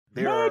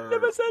there are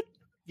Magnificent.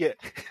 yeah,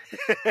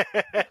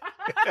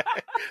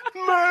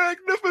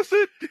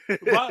 magnificent.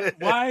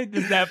 Why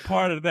does that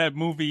part of that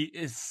movie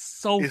is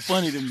so It's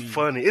funny to me?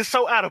 Funny. It's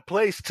so out of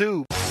place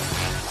too.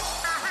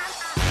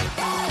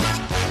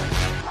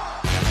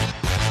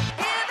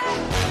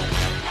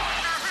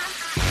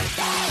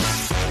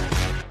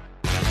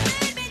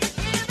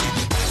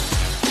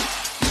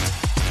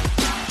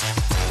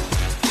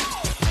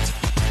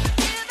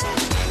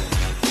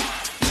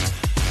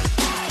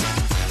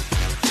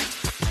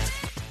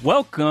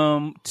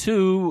 Welcome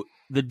to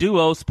the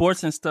Duo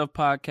Sports and Stuff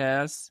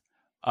podcast.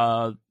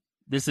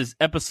 This is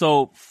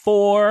episode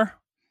 4.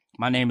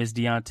 My name is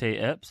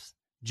Deontay Epps,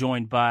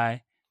 joined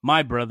by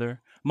my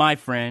brother, my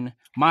friend,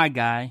 my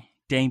guy,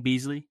 Dane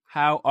Beasley.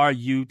 How are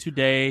you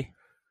today?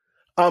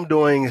 I'm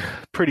doing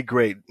pretty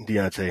great,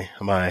 Deontay.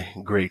 My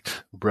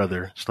great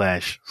brother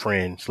slash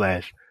friend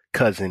slash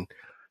cousin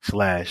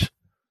slash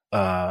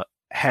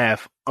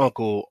half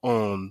uncle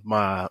on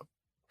my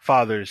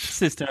father's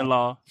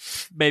Sister-in-law,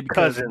 baby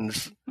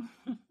cousins,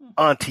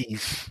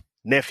 aunties,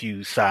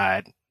 nephews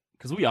side.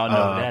 Because we all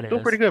know what that is.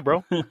 Doing pretty good,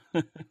 bro.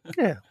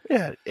 yeah.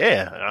 I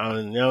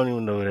don't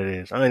even know what that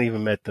is. I ain't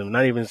even met them,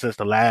 not even since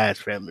the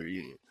last family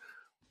reunion.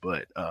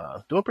 But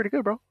doing pretty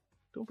good, bro.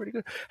 Doing pretty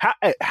good.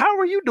 How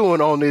are you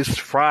doing on this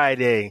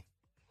Friday?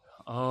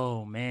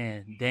 Oh,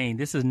 man. Dang,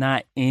 this is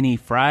not any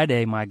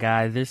Friday, my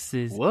guy. This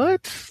is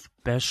what?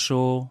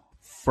 Special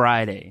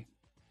Friday.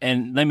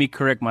 And let me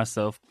correct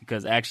myself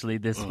because actually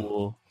this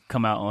will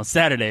come out on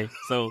Saturday.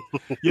 So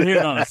you'll hear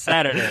it on a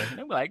Saturday.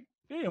 I'm like,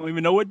 they don't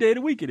even know what day of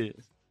the week it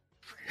is.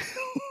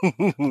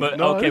 But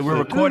No, okay, we're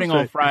recording Tuesday.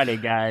 on Friday,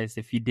 guys,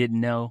 if you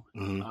didn't know.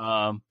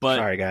 But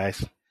sorry,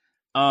 guys.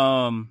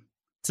 To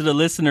the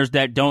listeners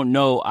that don't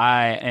know,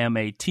 I am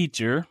a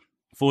teacher,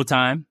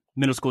 full-time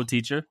middle school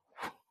teacher.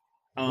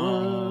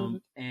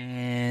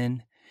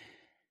 And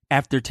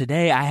after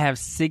today, I have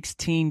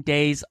 16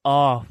 days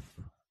off.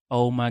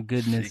 Oh my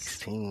goodness.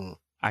 16.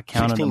 I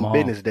counted 16 them all.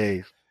 business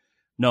days.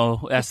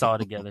 No, that's all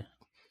together.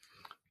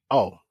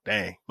 Oh,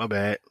 dang. My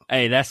bad.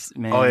 Hey, that's,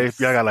 man. Oh, if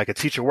y'all got like a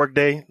teacher work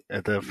day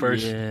at the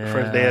first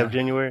day of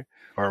January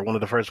or one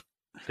of the first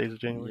days of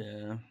January?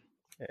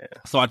 Yeah.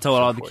 So I told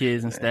all the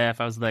kids and staff,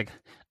 I was like,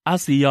 I'll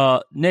see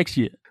y'all next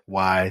year.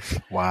 Wise.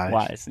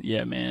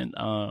 Yeah, man.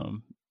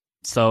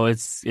 So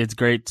it's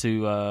great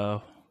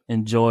to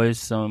enjoy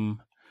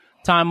some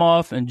time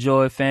off,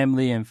 enjoy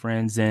family and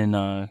friends,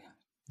 and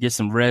get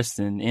some rest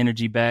and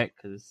energy back.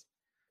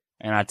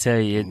 And I tell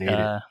you,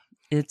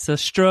 it's a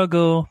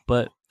struggle,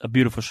 but a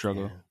beautiful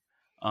struggle.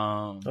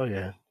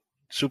 Yeah.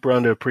 Super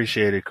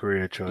underappreciated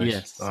career choice.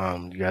 Yes.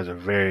 You guys are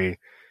very,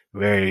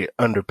 very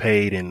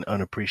underpaid and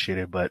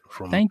unappreciated, but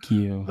from thank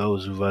you.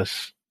 Those of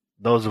us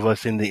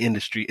in the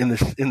industry, in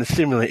the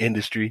stimulant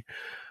industry,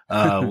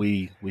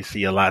 we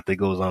see a lot that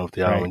goes on with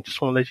y'all, right. And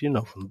just want to let you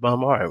know from the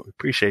bottom of my heart, we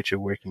appreciate your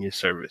work and your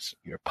service,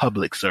 your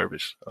public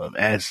service,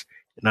 as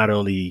not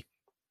only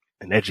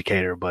an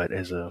educator, but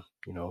as a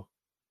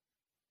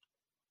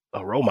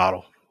role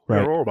model. Right.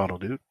 You're a role model,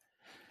 dude.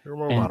 You're a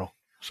role model.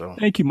 So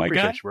thank you, my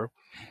guy. Appreciate you,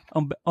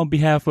 bro. On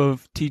behalf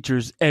of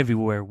teachers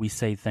everywhere, we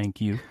say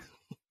thank you.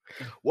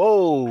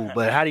 Whoa,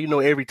 but how do you know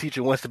every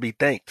teacher wants to be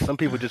thanked? Some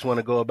people just want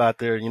to go about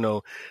their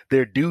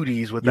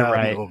duties without,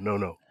 right.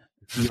 No.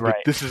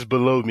 This is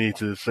below me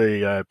to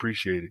say I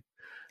appreciate it.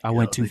 I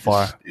went too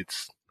far.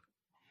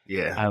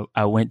 Yeah.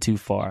 I went too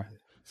far.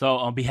 So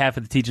on behalf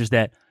of the teachers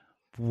that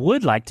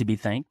would like to be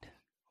thanked,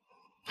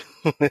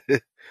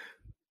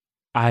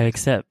 I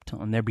accept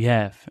on their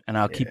behalf, and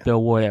I'll keep the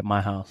award at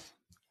my house.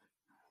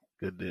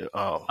 Good deal.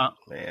 Oh,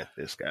 man,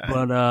 this guy.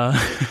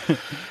 But,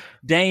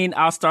 Dane,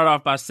 I'll start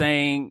off by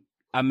saying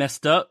I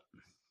messed up.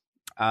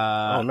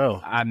 Oh,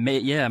 no. I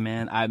made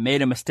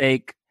a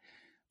mistake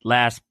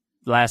last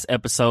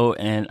episode,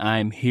 and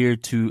I'm here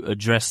to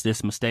address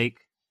this mistake.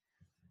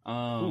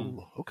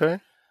 Ooh, okay.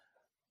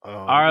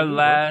 Our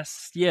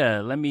last,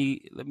 let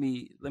me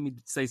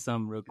say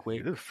something real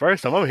quick. This is the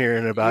first time I'm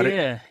hearing about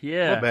it.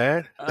 Yeah. My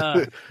bad.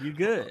 You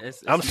good?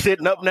 I'm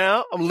sitting up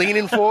now. I'm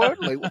leaning forward.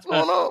 Like, what's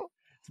going on?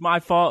 It's my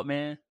fault,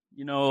 man.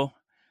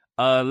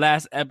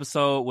 Last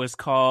episode was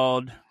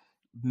called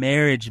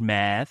Marriage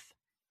Math,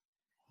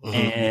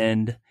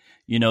 and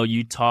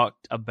you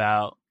talked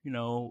about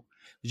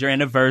your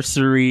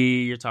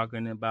anniversary. You're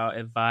talking about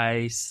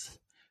advice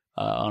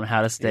on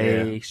how to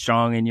stay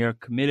strong in your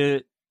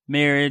committed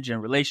marriage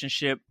and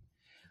relationship.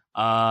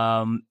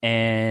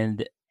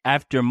 And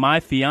after my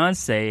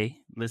fiance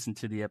listened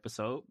to the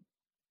episode,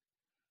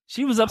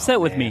 she was upset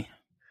with me.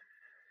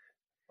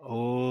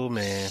 Oh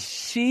man.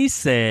 She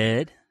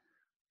said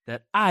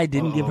that I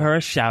didn't give her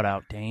a shout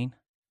out, Dane.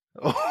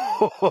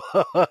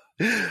 Oh,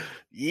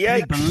 yeah.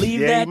 Can you believe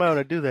that? You might want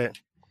to do that.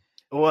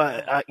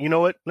 Well, you know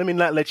what? Let me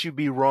not let you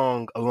be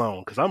wrong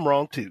alone, because I'm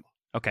wrong too.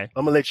 Okay.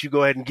 I'm gonna let you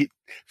go ahead and get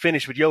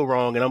finished with your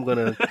wrong, and I'm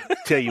gonna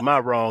tell you my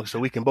wrong, so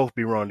we can both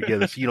be wrong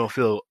together, so you don't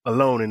feel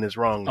alone in this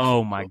wrong.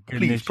 Oh my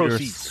goodness, you're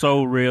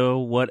so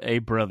real. What a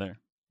brother.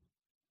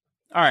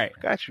 All right,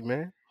 got you,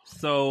 man.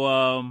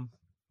 So,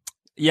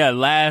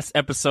 last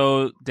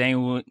episode,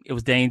 it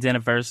was Dane's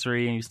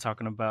anniversary, and he was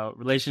talking about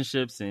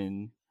relationships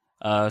and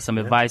some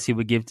advice he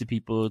would give to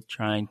people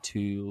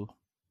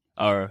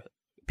or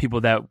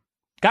people that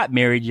got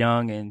married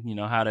young, and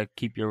how to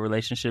keep your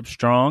relationship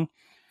strong.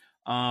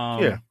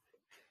 And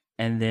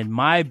then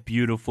my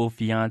beautiful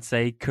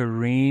fiance,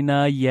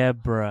 Karina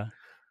Yebra.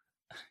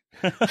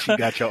 She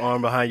got your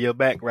arm behind your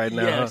back right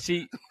now.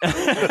 Yeah,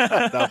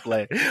 huh? Stop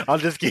playing. I'm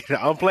just kidding.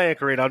 I'm playing,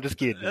 Karina. I'm just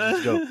kidding.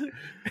 It's joke.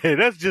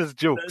 That's just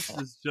jokes. That's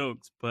just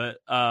jokes. But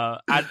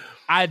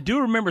I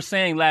do remember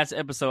saying last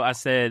episode, I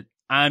said,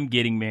 I'm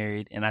getting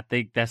married. And I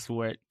think that's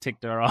what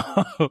ticked her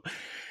off.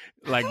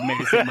 Like, made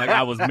it seem like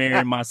I was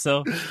marrying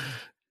myself.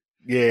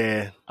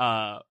 Yeah.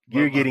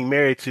 You're getting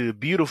married to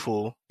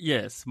beautiful.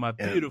 Yes, my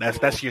beautiful.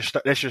 That's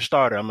your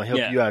starter. I'm going to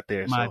help you out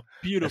there. My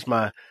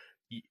beautiful.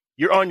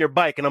 You're on your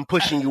bike and I'm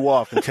pushing you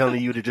off and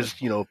telling you to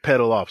just,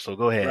 pedal off. So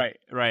go ahead.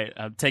 Right.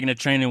 I'm taking the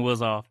training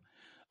wheels off.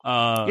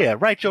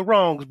 Right your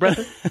wrongs,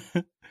 brother.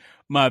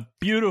 My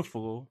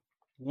beautiful,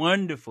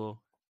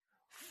 wonderful,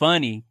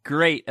 funny,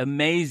 great,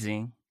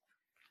 amazing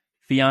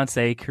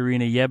fiance,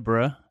 Karina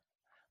Yebra.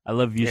 I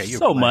love you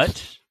so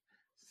much.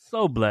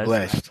 So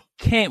blessed.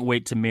 Can't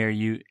wait to marry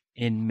you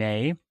in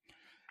May.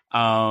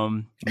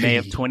 May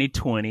of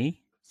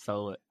 2020.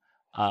 So,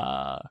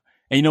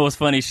 and you know what's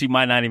funny? She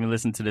might not even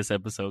listen to this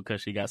episode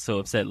because she got so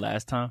upset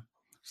last time.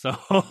 So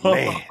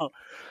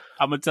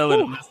I'm gonna tell her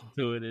to listen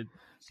to it. And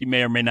she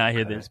may or may not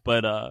hear this,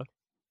 but I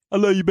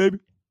love you, baby.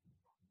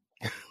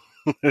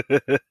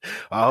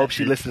 I hope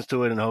she listens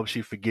to it and I hope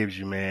she forgives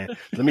you, man.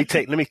 Let me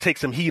take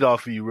some heat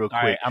off of you real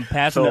quick. All right, I'm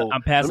passing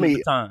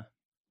the time.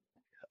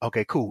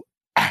 Okay, cool.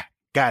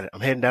 Got it.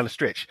 I'm heading down the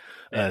stretch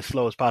as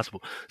slow as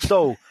possible.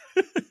 So,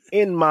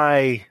 in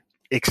my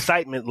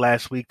excitement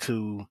last week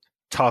to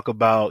talk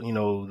about,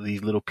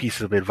 these little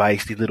pieces of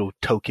advice, these little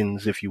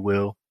tokens, if you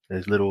will,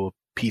 these little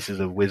pieces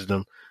of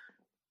wisdom,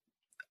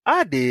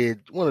 I did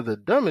one of the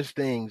dumbest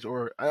things,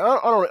 or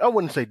I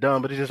wouldn't say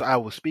dumb, but it's just I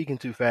was speaking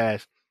too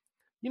fast.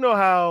 You know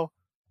how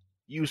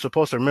you're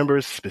supposed to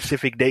remember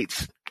specific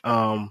dates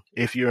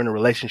if you're in a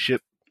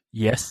relationship?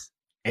 Yes.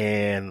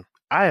 And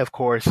I, of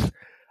course,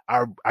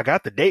 I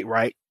got the date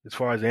right as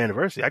far as the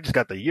anniversary. I just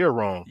got the year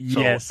wrong.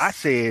 Yes. So I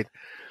said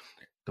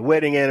the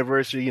wedding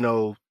anniversary,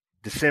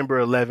 December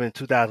 11,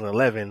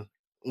 2011,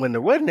 when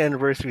the wedding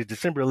anniversary is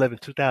December 11,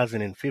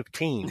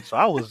 2015. So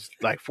I was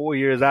like 4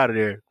 years out of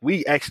there.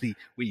 We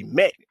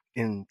met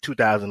in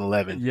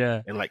 2011.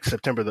 Yeah. In like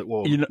September,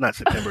 not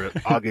September,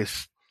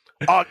 August.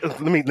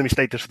 Let me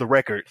state this for the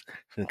record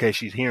in case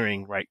she's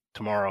hearing right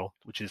tomorrow,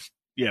 which is,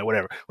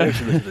 whatever. We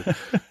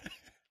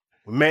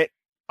met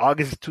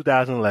August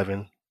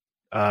 2011,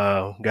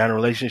 got in a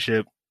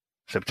relationship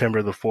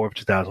September the 4th,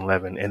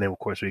 2011. And then of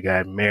course we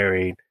got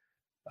married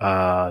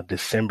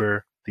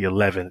December the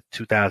 11th,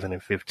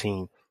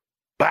 2015.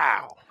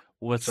 Bow.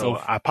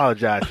 I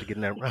apologize for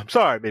getting that wrong. I'm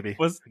sorry, baby,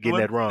 for getting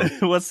that wrong.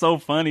 What's so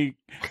funny,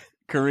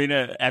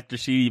 Karina, after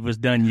she was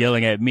done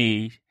yelling at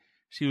me,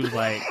 she was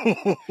like,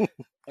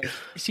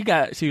 she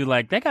was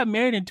like, they got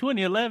married in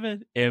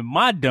 2011, and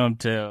my dumb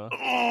tail.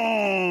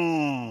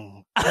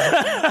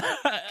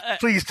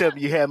 Please tell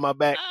me you had my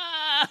back.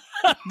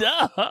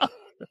 No.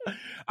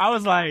 I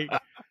was like,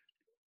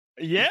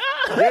 yeah.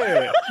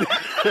 I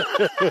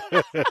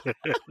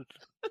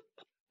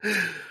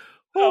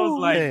was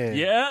like, man.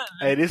 Yeah.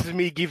 Hey, this is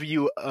me giving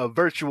you a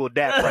virtual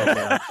dap right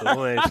now. So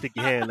go ahead and stick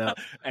your hand out.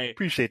 Hey,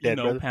 appreciate that,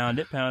 brother. Pound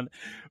it.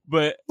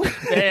 But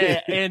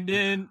and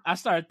then I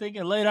started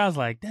thinking later, I was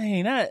like,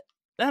 dang, that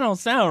don't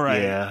sound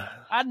right. Yeah.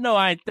 I know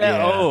I ain't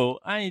that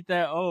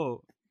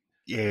old.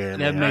 Yeah,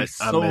 that makes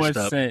so much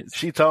sense.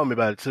 She told me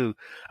about it too.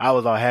 I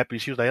was all happy.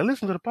 She was like,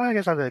 "Listen to the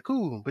podcast." I was like,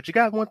 "Cool," but you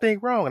got one thing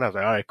wrong. And I was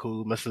like, "All right,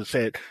 cool." Must have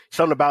said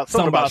something about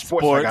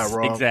sports I got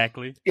wrong.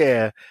 Exactly.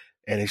 Yeah,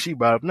 and then she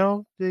brought up,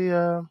 "No,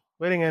 the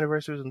wedding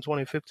anniversary was in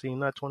 2015,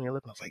 not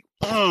 2011." I was like,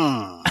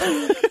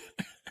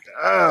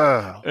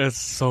 It's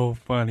so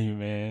funny,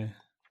 man.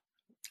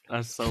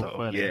 That's so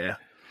funny. Yeah.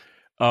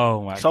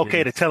 Oh my! It's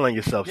okay to tell on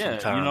yourself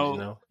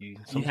sometimes. You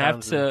have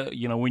to.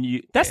 When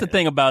you. That's the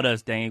thing about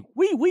us, Dane.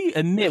 We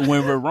admit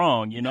when we're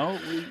wrong.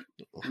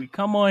 We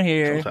come on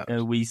here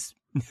and we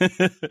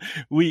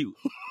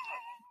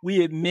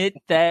admit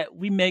that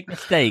we make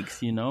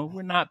mistakes.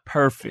 We're not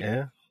perfect.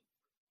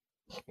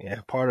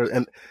 Yeah. Part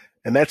of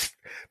and that's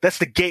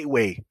the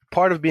gateway.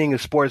 Part of being a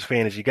sports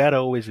fan is you got to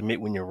always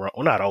admit when you're wrong.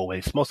 Well, not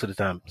always. Most of the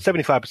time,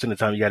 75% of the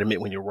time, you got to admit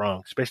when you're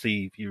wrong.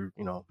 Especially if you're,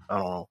 I don't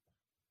know,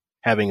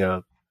 having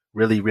a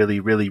really, really,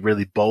 really,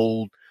 really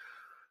bold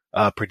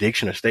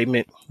prediction or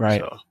statement. Right.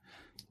 So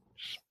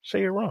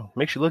say you're wrong.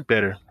 Makes you look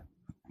better.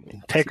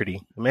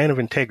 Integrity. A man of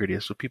integrity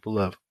is what people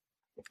love.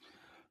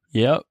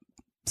 Yep.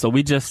 So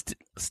we just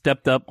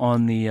stepped up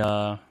on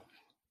the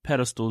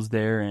pedestals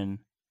there and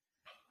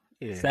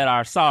said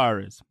our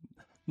sorries.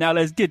 Now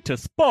let's get to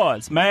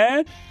sports,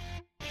 man.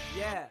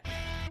 Yeah.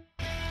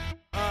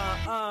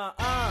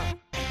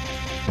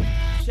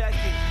 Check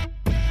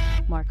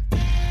it. Mark.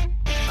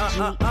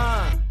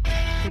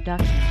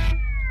 Production.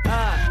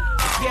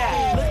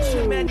 Yeah, look at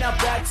your man, now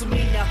back to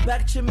me. Now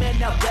back to your man,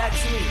 now back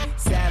to me.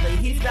 Sadly,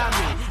 he's not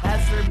me.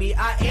 As for me,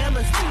 I am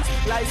a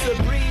speech. Life's a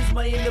breeze,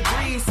 money in the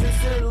breeze.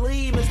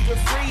 Sincerely, Mr.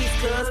 Freeze.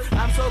 Cause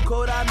I'm so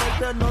cold, I make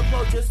the North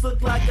Pole just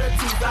look like a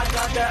tease. I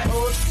got that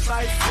Old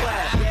Spice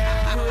swag.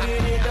 Yeah. Put it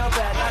in the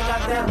bag. I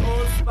got that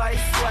Old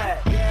Spice swag.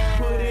 Yeah.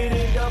 Put it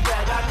in the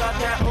bag. I got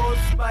that Old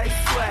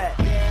Spice swag.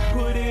 Yeah.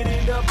 Put it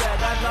in the bag.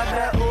 I got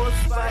that Old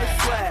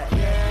Spice swag.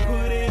 Yeah.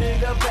 Put it in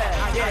the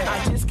bag. Yeah.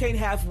 I just can't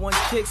have one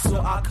chick,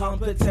 so I come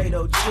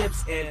potato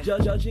chips. And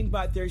judging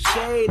by their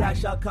shade, I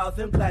shall call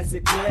them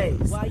classic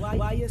glaze.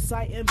 Why is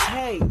I in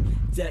pay?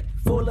 Deck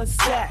full of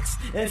stacks.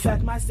 In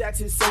fact, my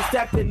stacks is so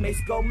stacked it makes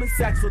Goldman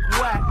Sachs look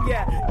whack.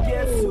 Yeah,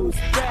 guess who's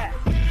back?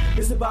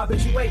 It's about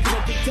bitch you wait,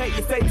 can't dictate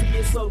your fate to be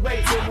a slow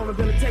rate. To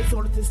vulnerability,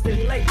 so to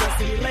stimulate, just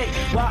stimulate.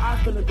 While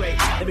I'm feeling great,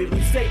 let me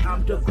restate,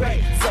 I'm the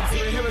great.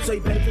 Substitute hero, so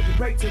you better take a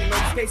break to the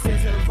late skate,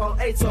 stands in the fall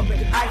 8, so I'm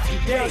making ice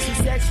today. She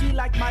said she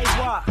liked my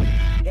walk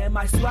and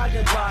my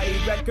swagger body.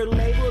 Record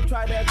label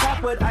try to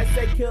top, but I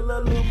say kill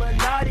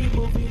Illuminati.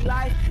 Movie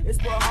life is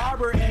for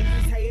Harbor, and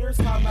these haters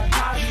call my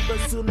copy. But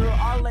sooner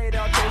or later,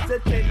 I'll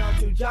take the chain on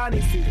to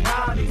Johnny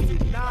Tsunami.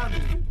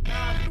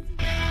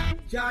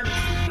 Johnny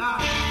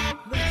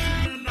Tsunami.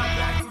 Listen now,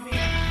 back to me,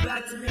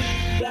 back to me,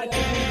 back to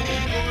me.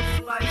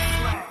 Old like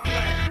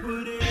swag,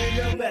 put it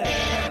in the bag.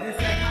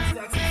 It's like my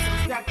stacks is so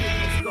stacked,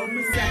 it's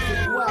Goldman Sachs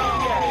as well.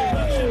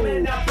 Yeah, look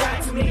man, now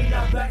back to me,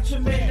 now back to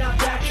me, now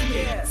back to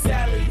me.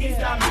 Sadly, he's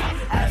not me.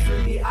 As for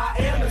me, I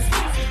am a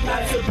speech.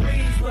 Life's a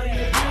breeze, money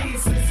a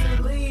breeze.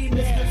 Sincerely,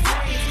 Mr.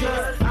 Freeze.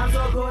 Cause I'm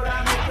so cold,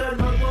 I make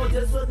the North Pole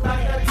just look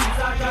like a tease.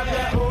 I got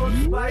that Old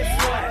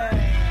Spice swag.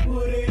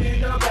 Put it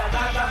in the bag.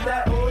 I got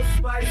that Old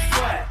Spice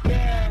swag.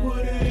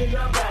 Put it in the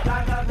bag.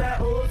 I got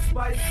that Old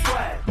Spice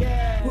swag.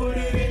 Put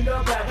it in the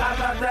bag. I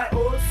got that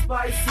Old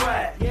Spice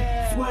swag.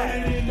 Put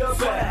it in the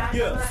bag.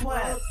 Yeah.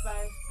 Swag.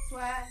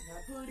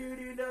 Put it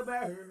in the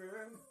bag.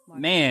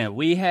 Man,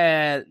 we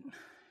had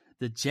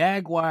the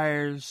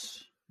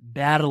Jaguars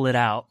battle it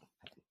out.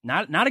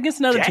 Not against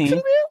another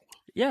team.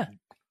 Yeah.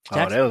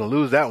 Oh, they were gonna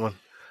lose that one.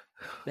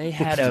 They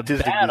had a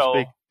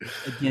battle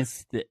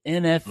against the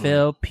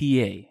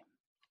NFLPA.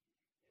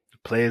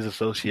 Players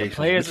Association.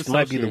 Players This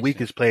might be the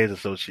weakest Players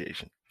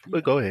Association.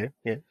 But go ahead.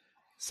 Yeah.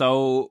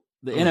 So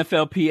the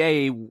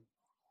NFLPA,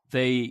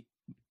 they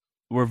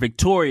were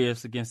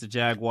victorious against the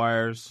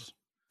Jaguars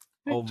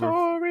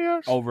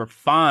over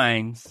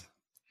fines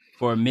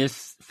for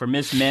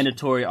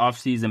mandatory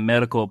offseason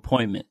medical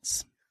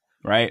appointments.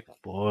 Right?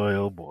 Boy,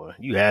 oh boy.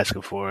 You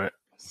asking for it.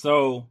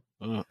 So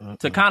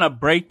to kind of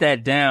break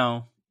that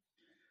down,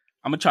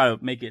 I'm going to try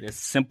to make it as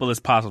simple as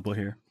possible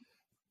here.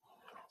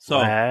 So,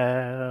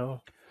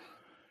 wow.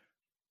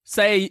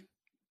 Say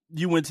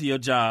you went to your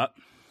job,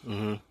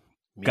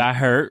 got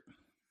hurt.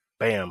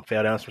 Bam,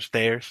 fell down some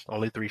stairs.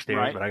 Only 3 stairs,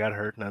 right. But I got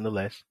hurt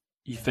nonetheless.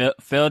 You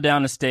fell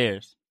down the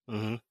stairs.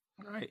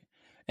 Right.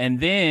 And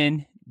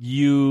then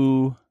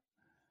you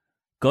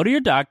go to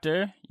your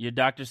doctor. Your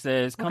doctor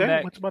says, come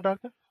back. What's my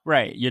doctor?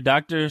 Right. Your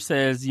doctor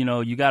says,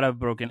 you got a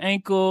broken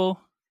ankle.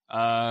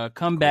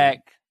 Come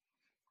back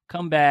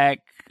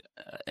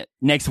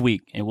next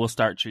week and we'll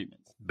start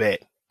treatments.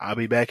 Bet. I'll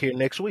be back here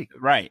next week.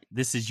 Right.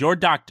 This is your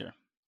doctor.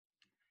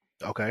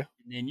 Okay.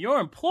 And then your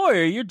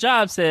employer, your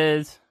job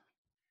says,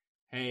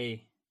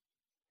 hey,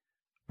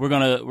 we're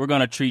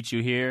gonna treat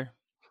you here.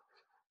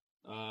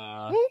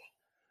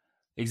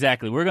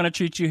 Exactly. We're gonna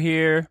treat you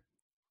here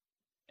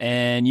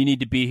and you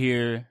need to be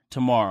here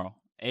tomorrow,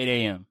 8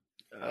 a.m.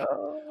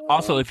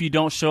 Also, if you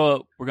don't show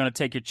up, we're gonna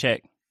take your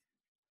check.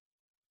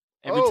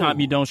 Every time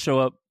you don't show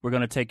up, we're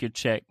going to take your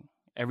check.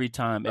 Every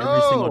time,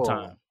 every single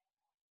time.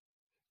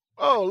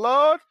 Oh,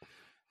 Lord.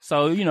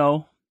 So,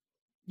 you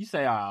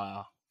say,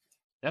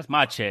 that's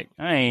my check.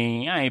 I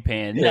ain't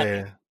paying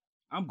nothing.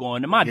 I'm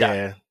going to my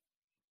doctor.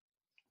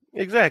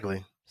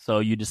 Exactly. So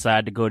you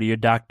decide to go to your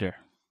doctor.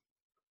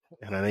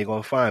 And then they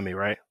going to find me,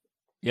 right?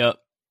 Yep.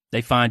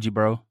 They find you,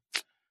 bro.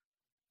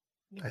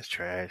 That's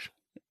trash.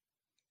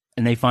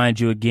 And they find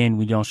you again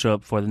when you don't show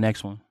up for the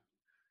next one.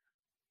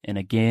 And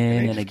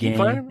again and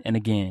again and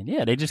again.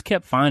 Yeah, they just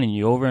kept finding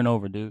you over and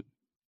over, dude.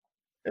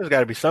 There's got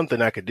to be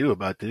something I could do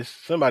about this.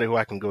 Somebody who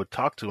I can go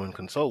talk to and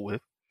consult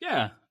with.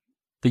 Yeah.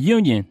 The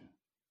union.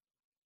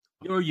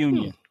 Your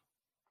union.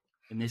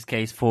 In this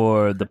case,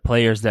 for the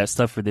players that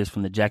suffered this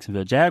from the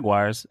Jacksonville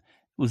Jaguars, it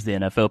was the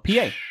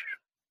NFLPA.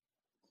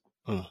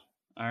 All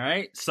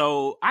right.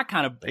 So I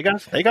kind of... They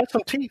got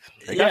some teeth.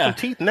 They got some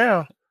teeth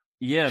now.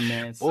 Yeah,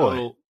 man. Boy.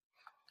 So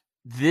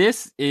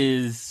this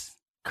is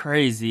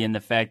crazy in the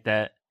fact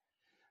that,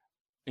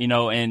 and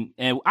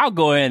I'll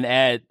go ahead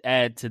and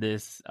add to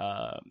this.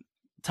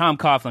 Tom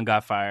Coughlin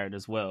got fired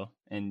as well,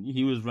 and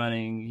he was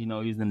running. He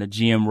was in the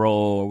GM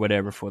role or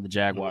whatever for the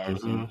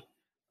Jaguars. And,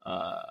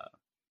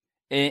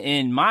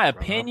 in my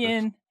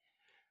opinion,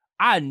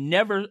 I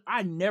never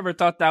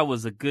thought that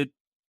was a good.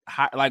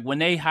 Like when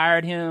they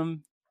hired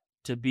him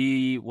to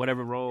be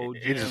whatever role,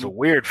 it's just a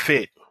weird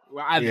fit.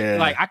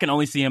 I can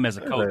only see him as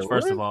a coach.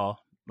 First of all,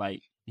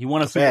 like he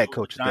won a Super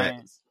Bowl with the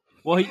Giants.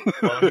 Well, he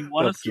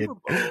won a Super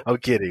Bowl. I'm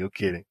kidding.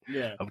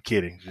 Yeah. I'm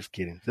kidding. Just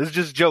kidding. This is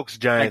just jokes,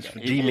 Giants.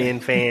 G-Men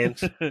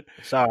fans.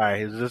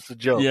 Sorry, it was just a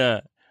joke.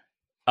 Yeah.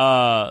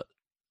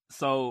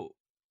 So,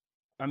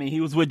 I mean,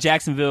 he was with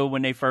Jacksonville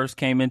when they first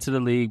came into the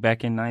league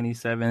back in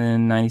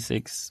 97,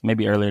 96,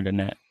 maybe earlier than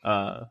that.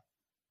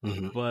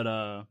 But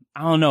I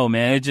don't know,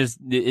 man. It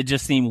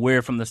just seemed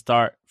weird from the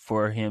start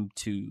for him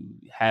to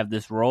have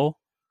this role.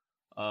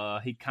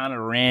 He kind of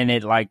ran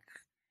it like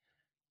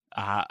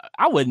I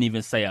wouldn't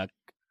even say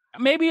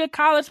maybe a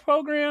college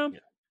program.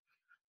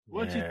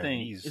 What you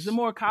think? Is it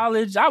more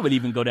college? I would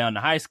even go down to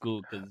high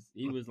school because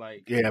he was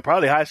like,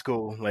 probably high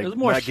school. Like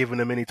not giving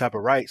them any type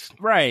of rights.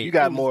 Right. You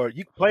got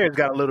players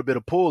got a little bit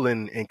of pull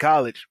in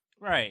college.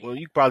 Right. Well,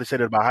 you could probably say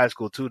that about high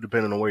school too,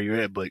 depending on where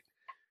you're at. But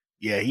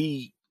yeah,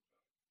 he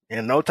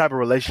and no type of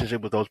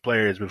relationship with those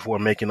players before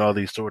making all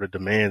these sort of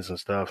demands and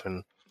stuff.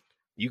 And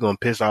you're gonna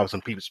piss off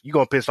some people. You're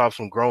gonna piss off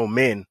some grown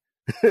men.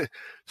 You're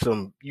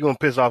gonna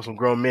piss off some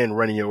grown men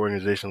running your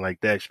organization like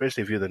that,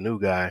 especially if you're the new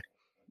guy.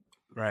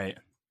 Right.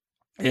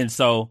 And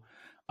so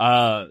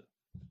the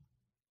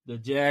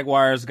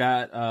Jaguars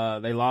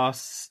they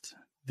lost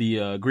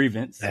the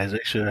grievance. As they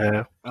should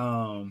have.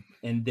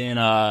 And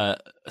then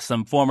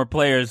some former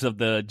players of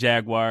the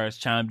Jaguars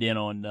chimed in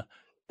on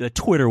the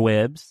Twitter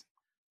webs.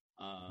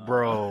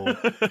 Bro.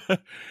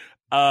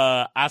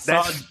 I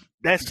saw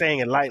that's saying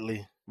it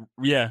lightly.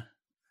 Yeah.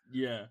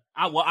 Yeah.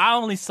 I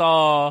only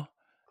saw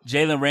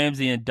Jalen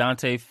Ramsey and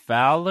Dante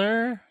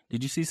Fowler.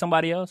 Did you see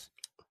somebody else?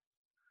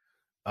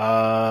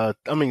 I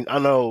mean, I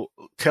know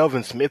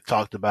Telvin Smith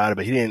talked about it,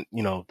 but he didn't,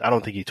 I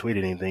don't think he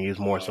tweeted anything. It was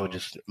more so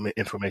just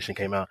information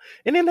came out.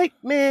 And then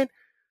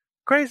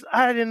Grace,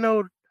 I didn't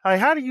know,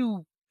 how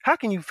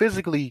can you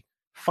physically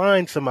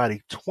find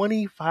somebody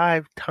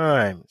 25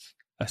 times?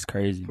 That's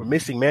crazy. For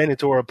missing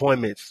mandatory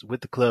appointments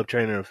with the club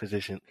trainer or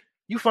physician.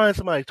 You find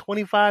somebody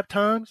 25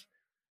 times?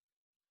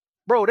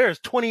 Bro, there's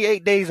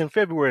 28 days in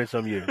February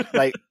some years.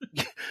 Like,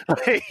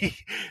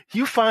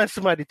 you find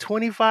somebody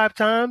 25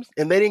 times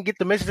and they didn't get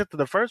the message after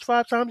the first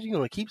 5 times, you're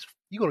gonna keep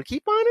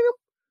finding them?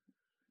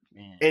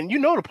 Man. And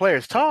the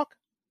players talk.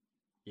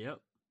 Yep.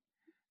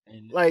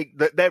 And like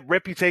that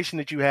reputation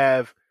that you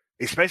have,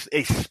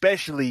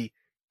 especially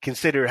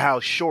consider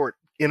how short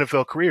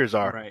NFL careers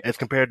are as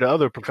compared to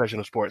other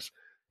professional sports.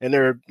 And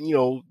they're,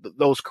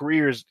 those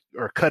careers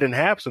are cut in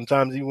half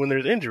sometimes even when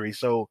there's injury.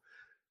 So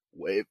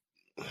I'm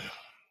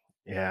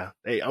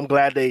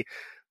glad the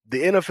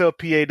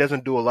NFLPA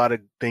doesn't do a lot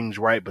of things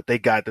right, but they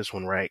got this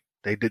one right.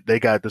 They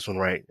got this one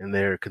right, and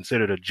they're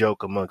considered a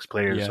joke amongst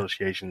player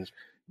associations.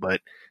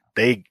 But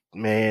shout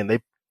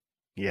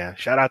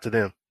out to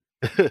them.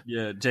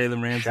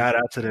 Jalen Ramsey. Shout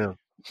out to them.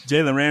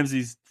 Jalen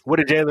Ramsey's. What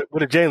did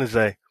Jalen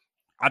say?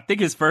 I think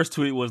his first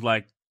tweet was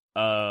like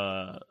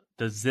the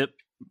zip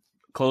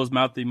closed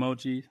mouth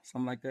emoji,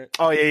 something like that.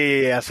 Oh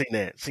yeah, I seen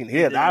that. He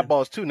had the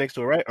eyeballs too next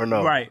to it, right? Or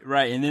no?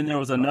 Right. And then there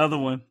was another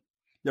one.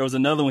 He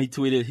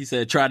tweeted, he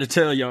said, try to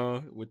tell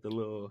y'all with the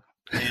little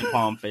hand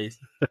palm face.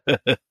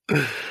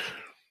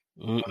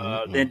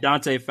 Then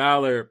Dante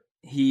Fowler,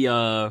 he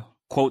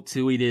quote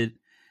tweeted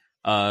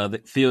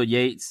Phil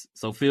Yates.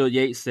 So Phil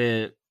Yates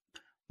said,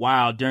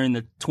 wow, during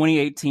the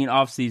 2018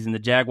 offseason, the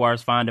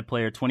Jaguars fined a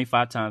player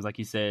 25 times, like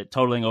he said,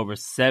 totaling over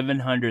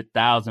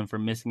 $700,000 for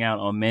missing out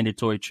on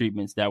mandatory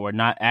treatments that were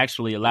not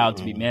actually allowed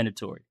to be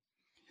mandatory.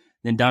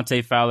 Then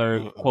Dante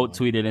Fowler quote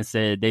tweeted and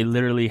said, they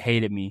literally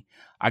hated me.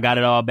 I got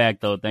it all back,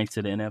 though, thanks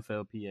to the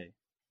NFLPA.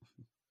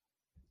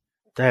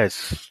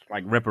 That's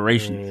like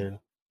reparations. Man.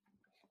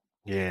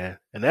 Yeah,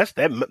 and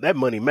that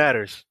money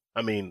matters.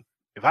 I mean,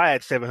 if I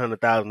had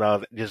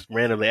 $700,000 just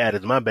randomly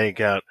added to my bank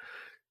account,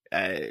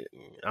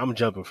 I'm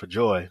jumping for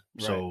joy.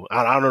 Right. So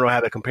I don't know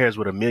how that compares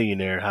with a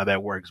millionaire, how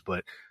that works,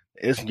 but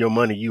it's your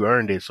money, you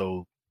earned it.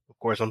 So of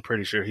course, I'm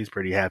pretty sure he's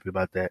pretty happy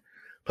about that.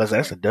 Plus,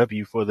 that's a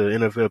W for the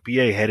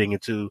NFLPA heading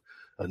into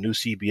a new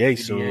CBA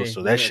soon.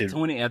 So that should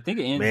 20. I think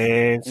it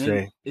ends.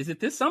 Is it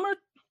this summer?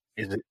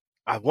 Is it?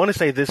 I want to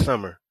say this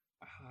summer.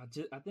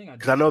 I think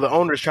because I know the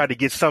owners tried to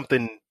get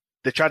something.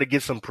 They tried to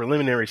get some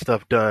preliminary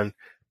stuff done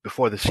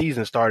before the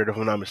season started, if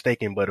I'm not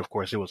mistaken. But of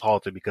course, it was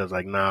halted because,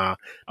 not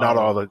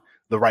all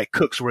the right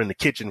cooks were in the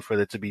kitchen for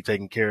it to be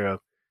taken care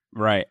of.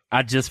 Right.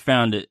 I just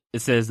found it.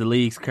 It says the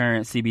league's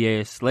current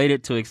CBA is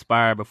slated to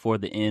expire before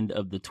the end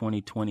of the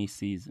 2020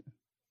 season.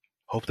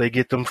 Hope they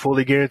get them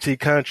fully guaranteed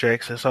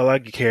contracts. That's all I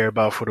care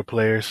about for the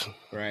players.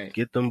 Right.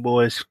 Get them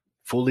boys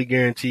fully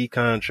guaranteed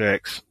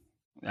contracts.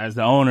 As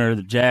the owner,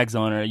 the Jags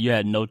owner, you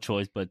had no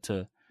choice but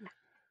to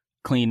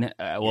clean.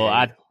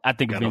 I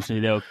think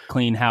eventually they'll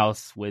clean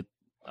house with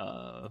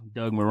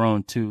Doug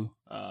Marrone too.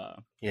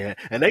 Yeah,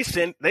 and they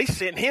sent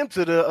him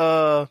to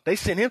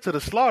the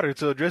slaughter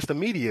to address the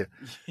media.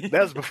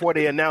 That was before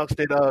they announced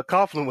that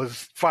Coughlin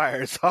was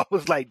fired. So I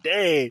was like,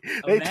 dang.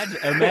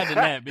 Imagine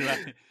that. Be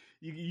like,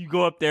 you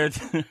go up there,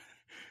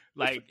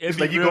 like it's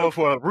like you going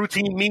for a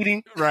routine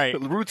meeting, right?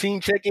 Routine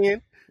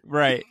check-in.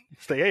 Right.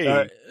 Say,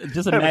 hey.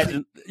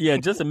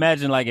 Just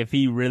imagine like if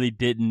he really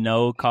didn't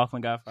know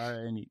Coughlin got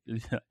fired. And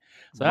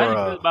so how do you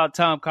feel about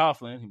Tom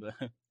Coughlin?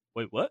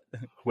 Wait, what?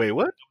 Wait,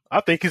 what?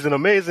 I think he's an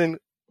amazing.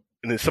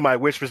 And then somebody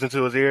whispers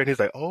into his ear, and he's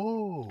like,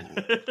 "Oh,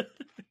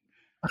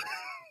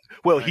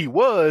 well, Right. he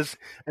was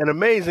an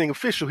amazing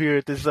official here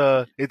at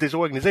this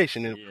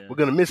organization, and Yeah. we're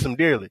gonna miss him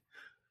dearly."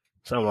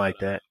 Something like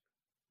that.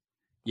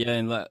 Yeah,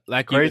 and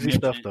like Crazy you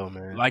stuff, mentioned, though,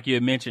 man. like you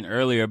had mentioned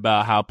earlier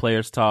about how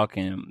players talk,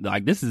 and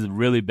like this is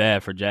really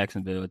bad for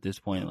Jacksonville at this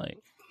point. Like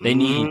they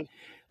need,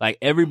 like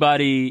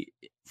everybody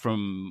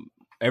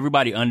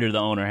under the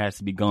owner has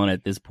to be gone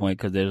at this point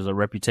because there's a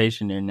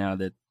reputation there now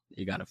that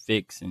you got to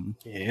fix, and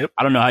Yep.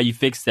 I don't know how you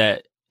fix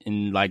that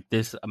in like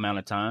this amount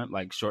of time,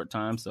 like short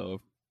time.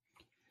 So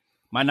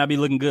might not be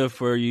looking good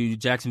for you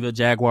Jacksonville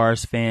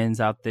Jaguars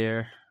fans out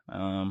there.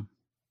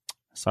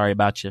 Sorry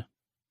about you.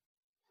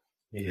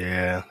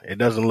 Yeah, it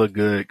doesn't look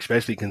good,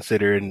 especially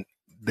considering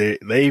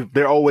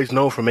they're always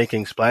known for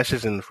making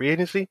splashes in the free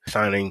agency,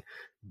 signing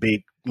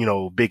big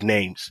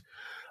names.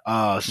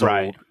 So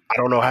Right. I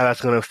don't know how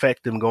that's going to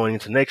affect them going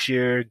into next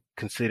year,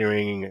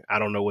 considering I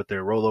don't know what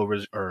their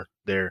rollovers or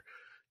their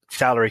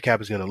salary cap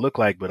is going to look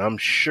like, but I'm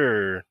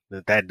sure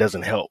that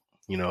doesn't help,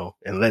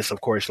 unless, of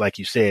course, like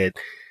you said,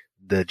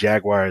 the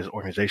Jaguars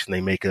organization,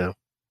 they make a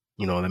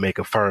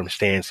firm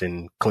stance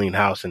and clean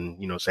house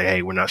and, say,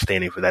 hey, we're not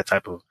standing for that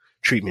type of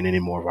treatment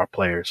anymore of our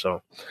players.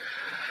 So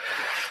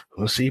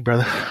we'll see,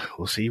 brother.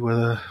 We'll see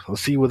where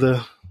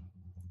the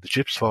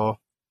chips fall.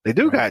 They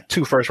do got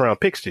 2 first-round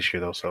picks this year,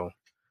 though, so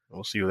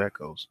we'll see where that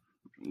goes.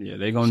 Yeah,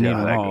 they're gonna need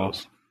them all.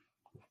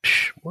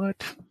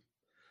 What?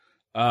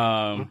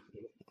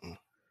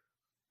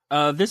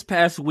 This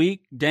past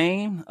week,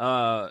 Dame,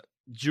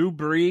 Drew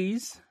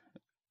Brees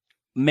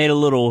made a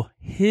little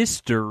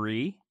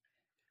history.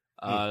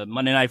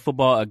 Monday Night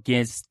Football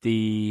against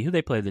who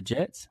they play, the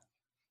Jets?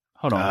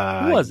 Hold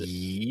on. Who was it?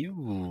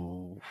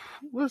 Who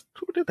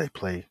did they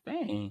play?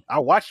 Dang. I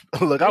watched.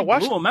 Look, I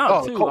watched. Blew them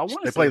out too. Colts.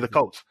 They played the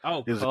Colts.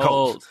 Oh, it was Colts. the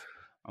Colts.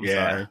 I'm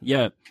sorry.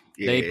 Yeah,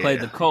 they played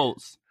the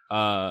Colts.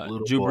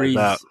 Drew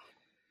Brees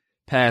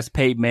passed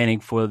Peyton Manning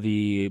for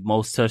the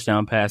most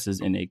touchdown passes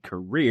in a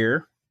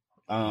career.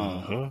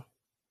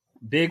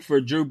 Big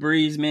for Drew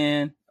Brees,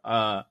 man.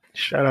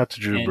 Shout out to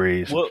Drew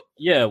Brees.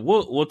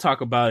 We'll talk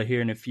about it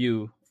here in a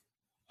few.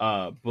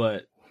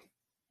 But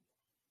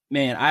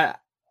man,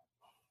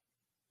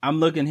 I'm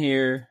looking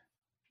here,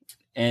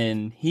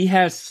 and he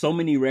has so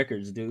many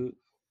records, dude.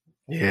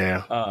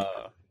 Yeah.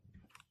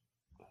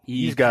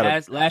 He's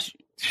got last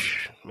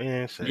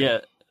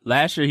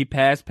year he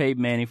passed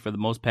Peyton Manning for the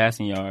most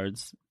passing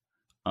yards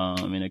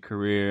in a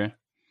career.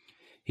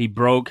 He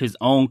broke his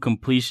own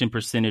completion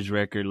percentage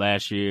record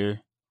last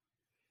year.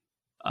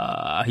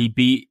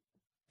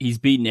 He's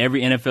beaten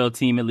every NFL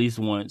team at least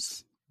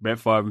once. Brett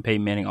Favre and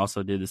Peyton Manning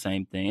also did the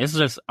same thing.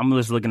 I'm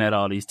just looking at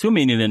all these. Too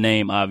many to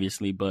name,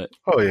 obviously, but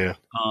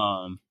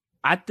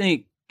I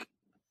think,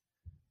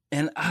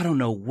 and I don't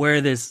know where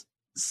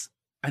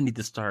I need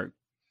to start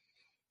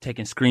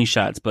taking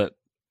screenshots, but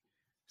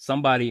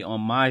somebody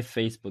on my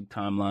Facebook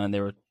timeline,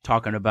 they were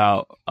talking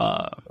about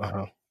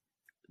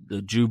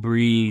the Drew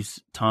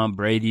Brees, Tom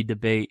Brady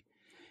debate,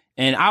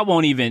 and I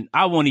won't even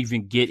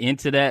get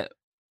into that.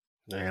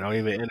 Man, don't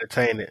even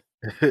entertain it.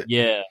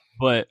 Yeah,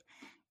 but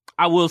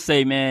I will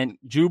say, man,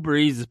 Drew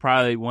Brees is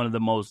probably one of the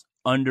most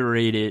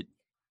underrated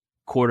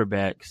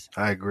quarterbacks.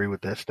 I agree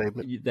with that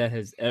statement. That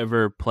has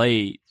ever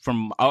played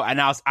and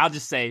I'll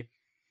just say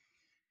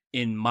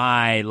in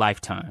my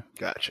lifetime.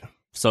 Gotcha.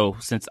 So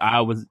since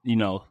I was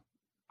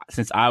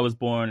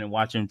born and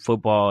watching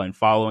football and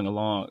following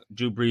along,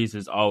 Drew Brees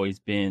has always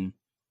been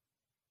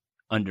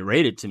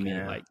underrated to me.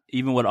 Yeah. Like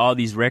even with all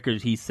these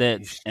records he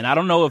sets, and I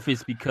don't know if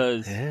it's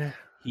because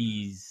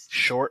he's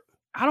short.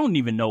 I don't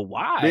even know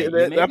why.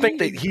 I think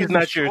that he's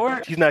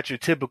not your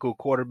typical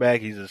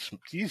quarterback. He's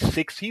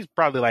He's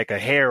probably like a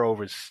hair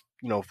over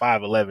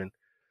 5'11".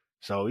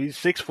 So he's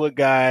 6 foot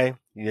guy.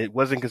 It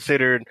wasn't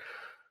considered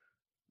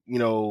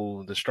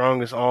the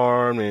strongest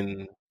arm,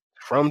 and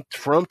from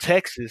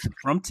Texas.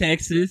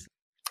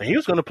 And he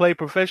was going to play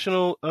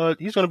professional.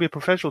 He's going to be a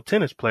professional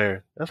tennis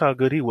player. That's how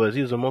good he was.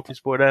 He was a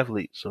multi-sport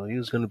athlete, so he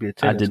was going to be a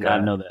tennis guy. I did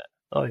not know that.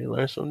 Oh, you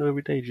learn something new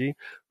every day, G.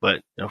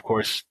 But of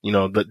course,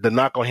 the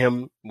knock on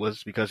him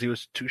was because he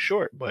was too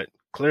short. But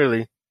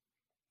clearly,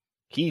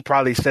 he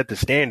probably set the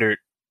standard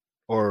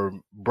or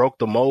broke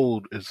the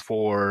mold as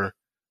for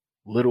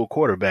little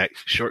quarterbacks,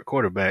 short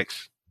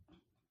quarterbacks.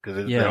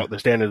 Because the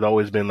standard has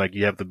always been like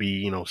you have to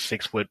be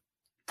 6'4"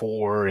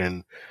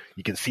 and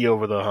you can see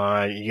over the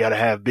line. You got to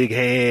have big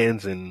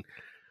hands and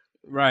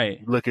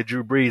look at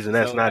Drew Brees, and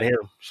that's not him.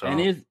 So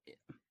and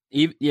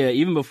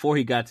even before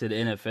he got to the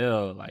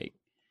NFL, like.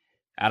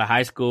 Out of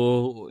high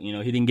school, he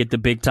didn't get the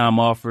big time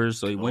offers,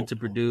 so he went to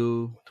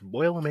Purdue.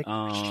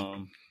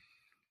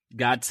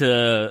 Got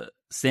to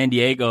San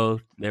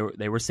Diego.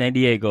 They were San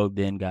Diego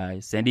then,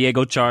 guys. San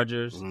Diego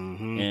Chargers,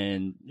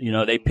 and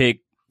they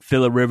picked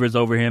Phillip Rivers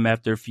over him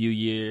after a few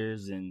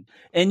years, and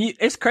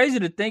it's crazy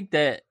to think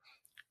that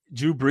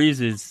Drew Brees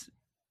is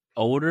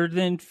older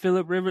than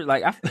Phillip Rivers.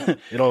 Like it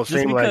don't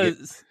seem like it.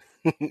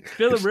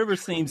 Phillip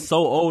Rivers seems so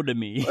old to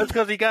me. That's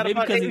because he got Maybe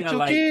about because he 82 got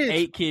like kids.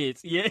 8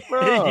 kids. Yeah,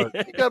 Bro,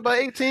 he got about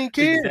 18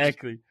 kids.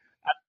 exactly.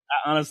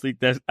 I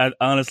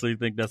honestly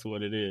think that's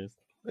what it is.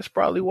 That's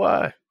probably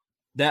why.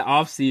 That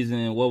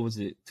offseason, what was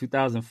it?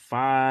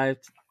 2005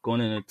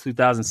 going into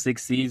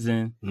 2006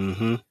 season.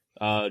 Mm-hmm.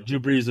 Drew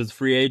Brees was a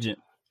free agent.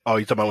 Oh,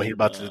 you talking about when he was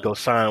about to go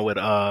sign with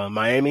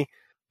Miami?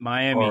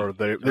 Miami. Or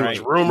there was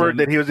rumored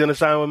that he was going to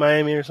sign with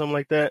Miami or something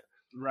like that?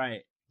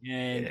 Right.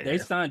 And they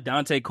signed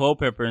Dante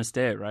Culpepper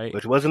instead, right?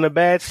 Which wasn't a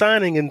bad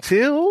signing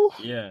until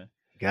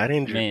got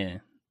injured.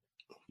 Man.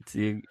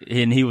 See,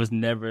 and he was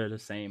never the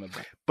same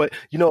about it. But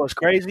you know what's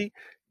crazy?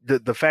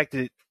 The fact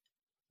that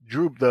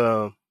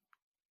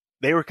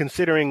they were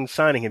considering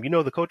signing him. You know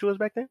who the coach was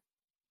back then?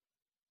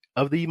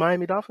 Of the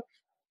Miami Dolphins?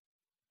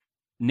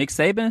 Nick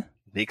Saban?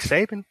 Nick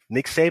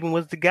Saban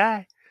was the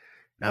guy.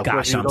 Now,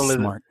 gosh, I'm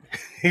smart.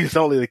 He was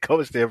only the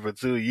coach there for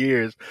 2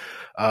 years.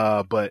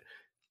 But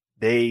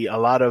a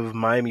lot of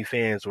Miami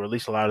fans, or at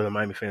least a lot of the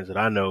Miami fans that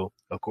I know,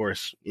 of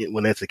course,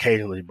 when that's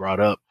occasionally brought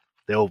up,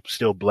 they'll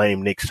still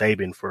blame Nick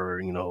Saban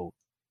for,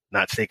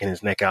 not sticking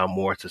his neck out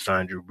more to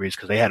sign Drew Brees,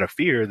 because they had a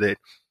fear that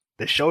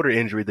the shoulder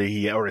injury that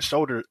he, or the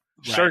shoulder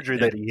surgery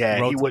that he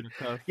had,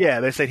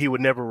 they said he would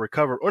never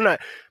recover, or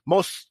not.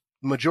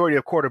 Majority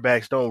of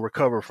quarterbacks don't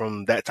recover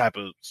from that type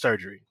of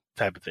surgery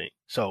type of thing.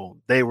 So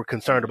they were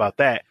concerned about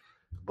that,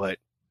 but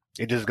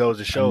it just goes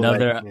to show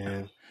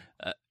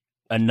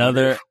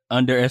another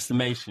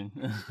underestimation.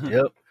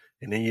 Yep.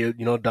 And then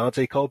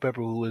Dante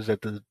Culpepper, who was at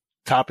the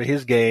top of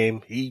his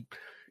game, he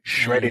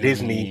shredded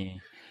his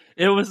knee.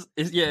 Dante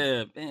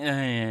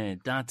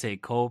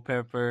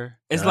Culpepper.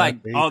 It's like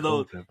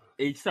although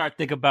you start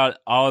thinking about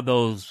all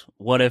those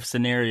what if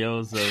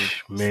scenarios of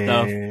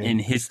stuff in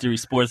history,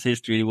 sports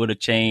history would have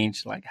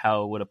changed, like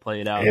how it would have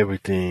played out.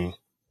 Everything.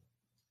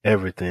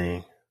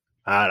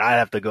 I'd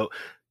have to go.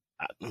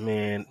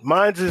 Man,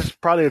 mine's is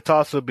probably a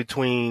toss up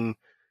between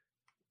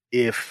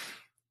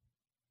if,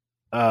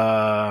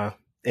 and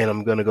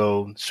I'm gonna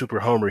go super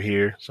homer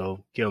here,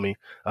 so kill me.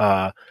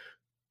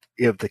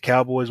 If the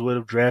Cowboys would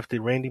have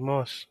drafted Randy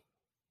Moss,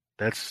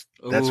 that's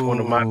one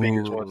of my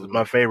biggest ones,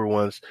 my favorite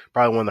ones,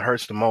 probably one that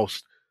hurts the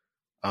most.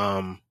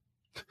 No,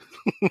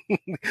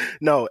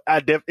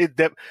 it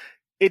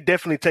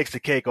definitely takes the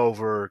cake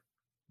over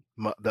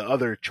the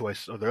other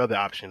choice, or the other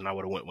option I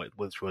would have went with,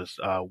 which was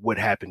what would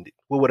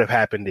have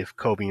happened if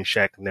Kobe and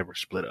Shaq never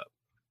split up.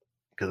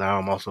 Because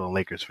I'm also a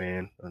Lakers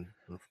fan.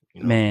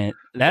 Man,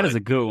 that is a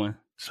good one.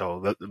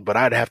 So, but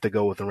I'd have to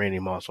go with the Randy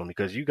Moss one,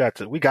 because we got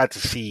to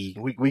see,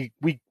 we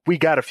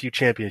got a few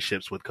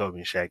championships with Kobe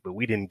and Shaq, but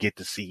we didn't get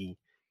to see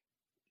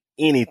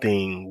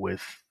anything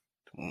with,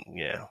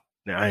 Now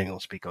I ain't gonna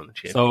speak on the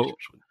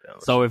championships with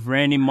Dallas. So if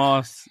Randy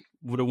Moss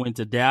would have went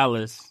to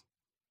Dallas,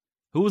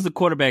 who was the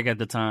quarterback at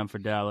the time for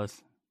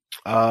Dallas?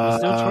 Was it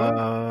still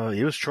Troy?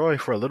 It was Troy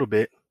for a little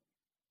bit.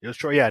 It was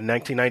Troy,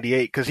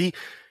 1998, because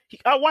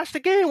I watched the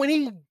game when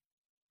he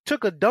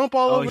took a dump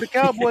all over the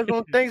Cowboys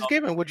on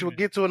Thanksgiving, which we'll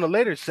get to in a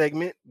later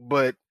segment.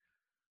 But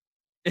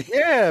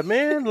yeah,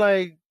 man,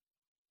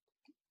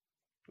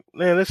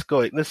 let's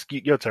go. Let's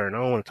get your turn. I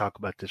don't want to talk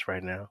about this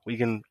right now.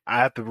 I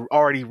have to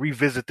already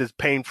revisit this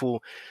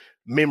painful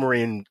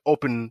memory and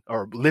open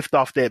or lift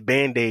off that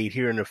Band-Aid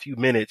here in a few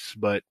minutes,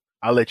 but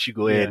I'll let you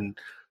go ahead. And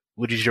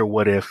what is your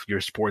what if, your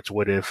sports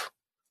what if,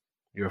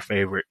 your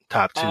favorite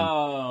top 2,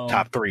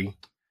 top 3,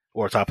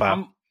 or top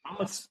 5?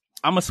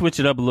 I'm gonna switch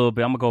it up a little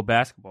bit. I'm gonna go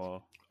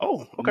basketball.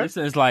 Oh, okay. This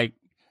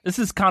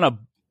is kind of,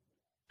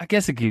 I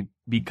guess it could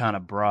be kind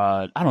of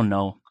broad. I don't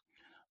know,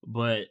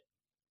 but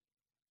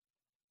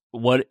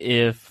what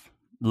if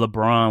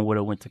LeBron would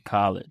have went to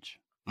college?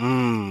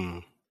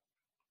 Man.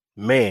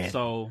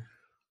 So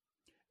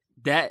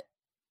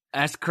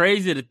that's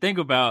crazy to think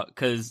about,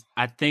 because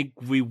I think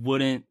we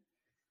wouldn't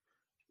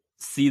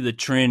see the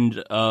trend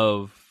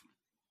of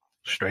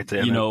straight to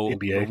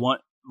NBA.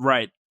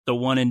 The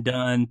one and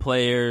done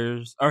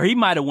players, or he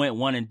might have went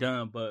one and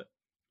done, but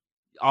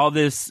all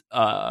this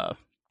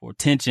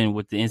tension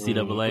with the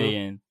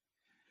NCAA and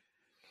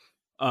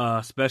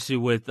especially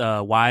with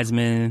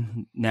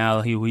Wiseman.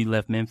 Now he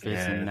left Memphis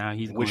and now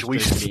he's which we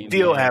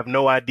still have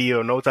no idea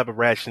or no type of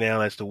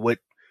rationale as to what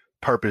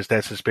purpose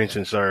that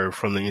suspension served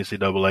from the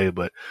NCAA,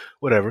 but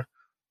whatever.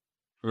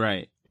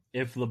 Right.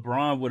 If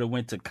LeBron would have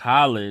went to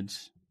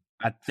college,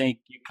 I think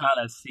you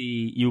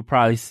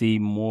probably see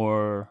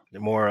more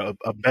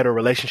a better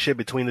relationship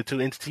between the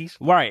two entities.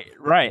 Right.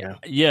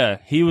 Yeah.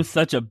 He was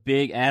such a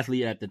big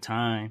athlete at the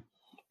time,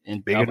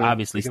 and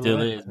obviously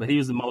still is, but he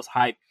was the most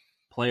hyped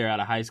player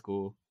out of high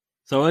school.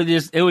 So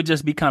it would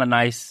just be kind of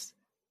nice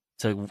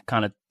to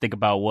kind of think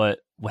about what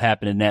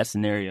happened in that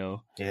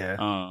scenario.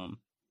 Yeah.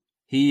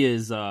 He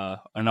is an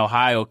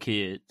Ohio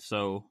kid,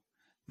 so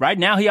right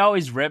now he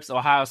always reps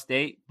Ohio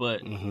State,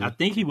 but I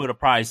think he would have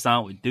probably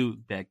signed with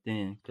Duke back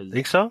then.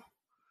 Think so?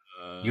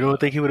 You don't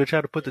think he would have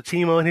tried to put the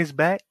team on his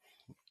back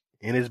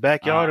in his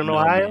backyard in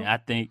Ohio?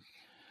 Man.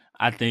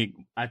 I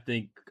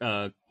think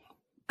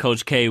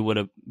Coach K would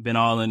have been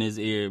all in his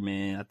ear,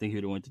 man. I think he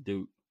would have went to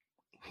Duke.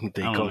 You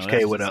think Coach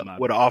K would have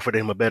offered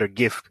him a better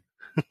gift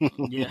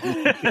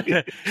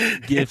Yeah.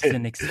 Gifts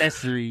and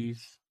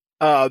accessories.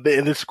 And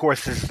this, of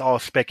course, is all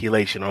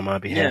speculation on my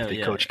behalf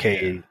that Coach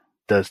K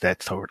does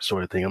that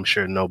sort of thing. I'm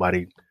sure no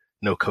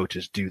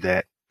coaches do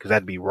that because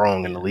that'd be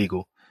wrong and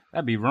illegal.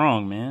 That'd be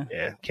wrong, man.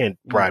 Yeah, can't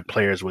bribe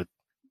players with,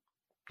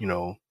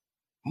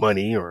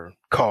 money or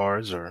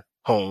cars or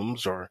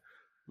homes or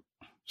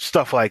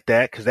stuff like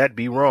that because that'd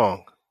be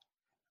wrong.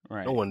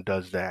 Right. No one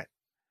does that.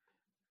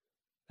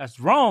 That's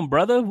wrong,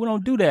 brother. We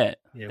don't do that.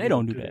 Yeah, they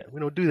don't do that. We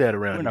don't do that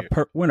around here.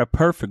 We're in a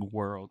perfect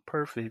world.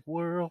 Perfect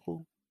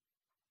world.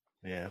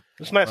 Yeah,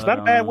 it's not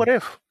a bad what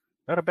if.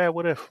 Not a bad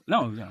what if.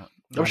 No.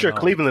 I'm sure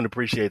Cleveland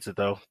appreciates it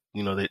though.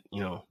 The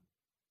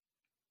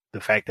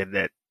fact that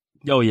the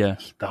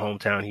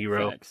hometown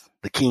hero, Facts.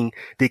 the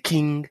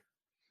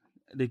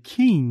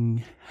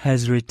king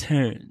has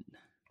returned.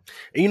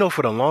 And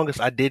for the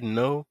longest, I didn't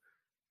know.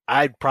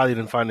 I probably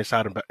didn't find this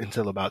out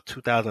until about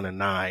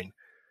 2009.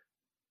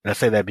 And I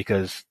say that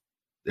because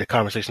the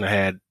conversation I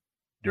had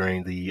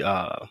during the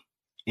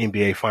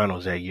NBA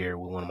Finals that year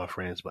with one of my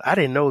friends, but I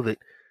didn't know that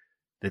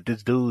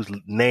this dude's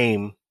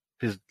name,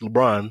 his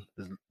LeBron,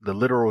 the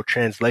literal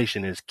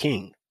translation is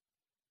king.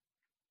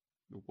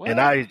 What?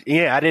 And I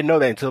didn't know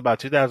that until about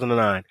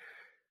 2009.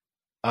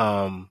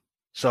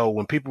 So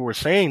when people were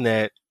saying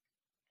that,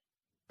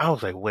 I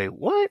was like, wait,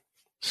 what?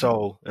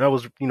 So, and I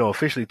was,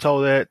 officially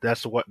told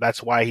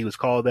that's why he was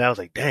called that. I was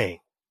like, dang.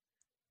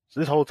 So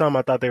this whole time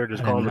I thought they were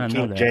just calling him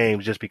King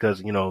James just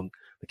because, the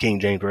King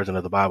James version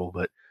of the Bible,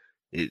 but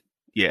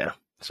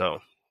So,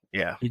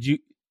 yeah.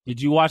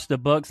 Did you watch the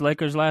Bucks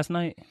Lakers last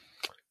night?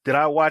 Did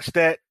I watch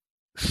that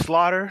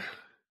slaughter?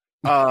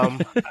 Yeah,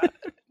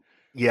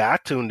 I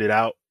tuned it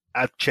out.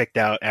 I checked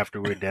out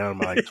after we were down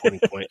by like 20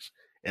 points,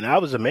 and I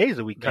was amazed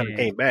that we kind of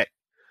came back.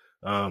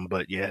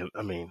 But yeah,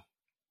 I mean,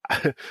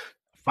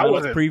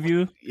 finals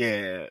preview.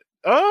 Yeah.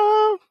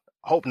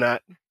 Hope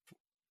not.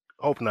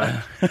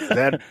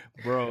 That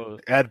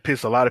that'd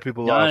piss a lot of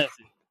people off.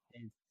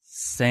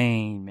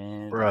 Insane,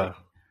 man, bro. Like,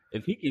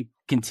 if he can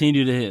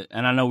continue to hit,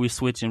 and I know we're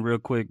switching real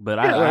quick, but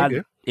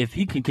if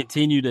he can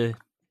continue to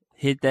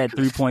hit that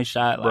 3-point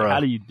shot, like how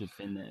do you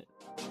defend that?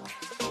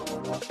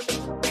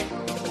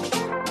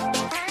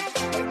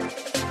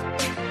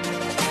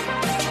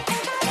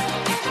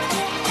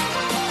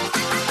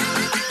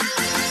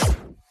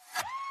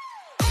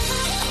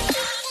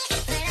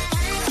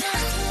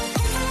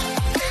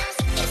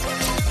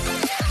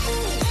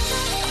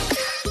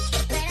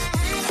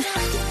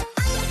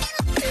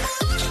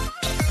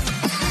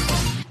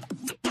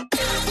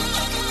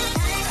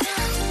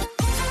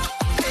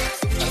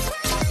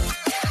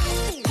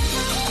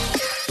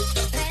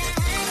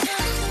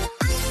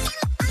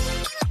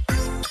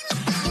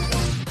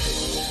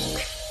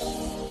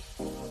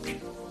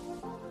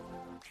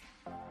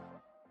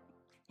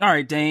 All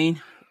right, Dane.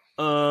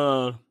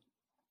 The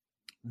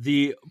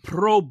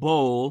Pro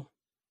Bowl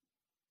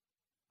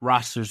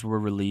rosters were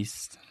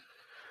released.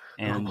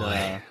 And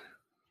of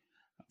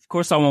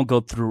course I won't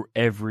go through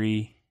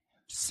every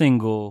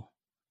single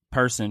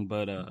person,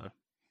 but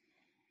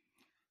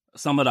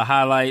some of the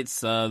highlights,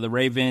 the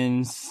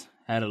Ravens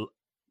had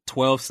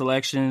 12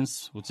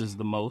 selections, which is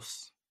the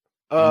most.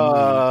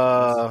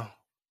 What?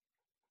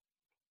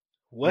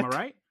 Am I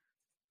right?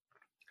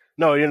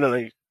 No,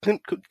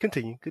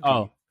 continue.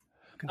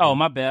 Oh,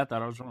 my bad. I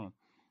thought I was wrong.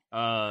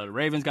 The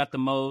Ravens got the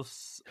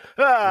most.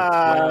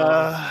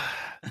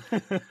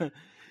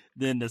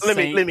 Then the let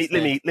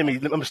me. I'm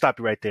gonna stop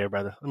you right there,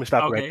 brother.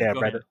 Stop you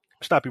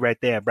right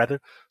there, brother.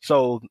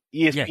 So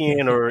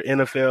ESPN or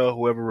NFL,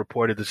 whoever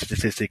reported the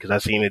statistic, because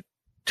I've seen it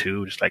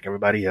too, just like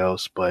everybody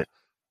else. But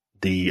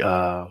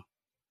a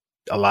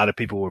lot of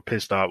people were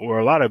pissed off, or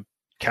a lot of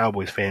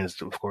Cowboys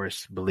fans, of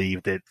course,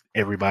 believe that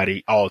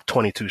all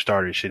 22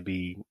 starters should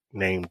be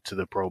named to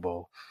the Pro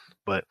Bowl.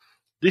 But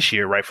this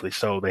year, rightfully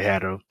so, they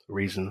had a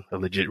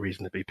legit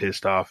reason to be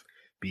pissed off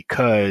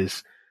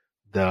because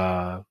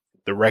the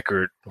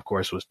record, of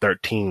course, was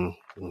 13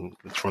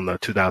 from the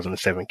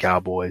 2007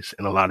 Cowboys,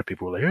 and a lot of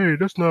people were like, "Hey,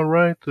 that's not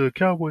right. The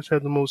Cowboys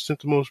had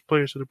sent the most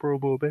players to the Pro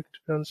Bowl back in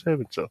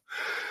 2007." So,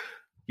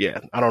 yeah,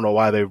 I don't know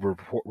why they were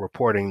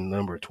reporting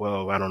number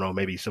 12. I don't know,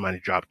 maybe somebody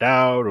dropped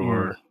out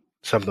or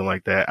something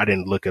like that. I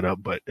didn't look it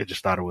up, but I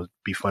just thought it would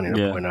be funny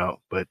to point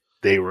out. But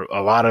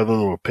a lot of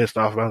them were pissed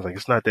off. I was like,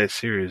 it's not that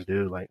serious,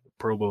 dude. Like,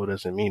 Pro Bowl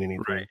doesn't mean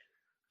anything. Right.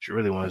 She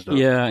really wants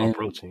the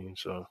Pro team.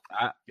 So,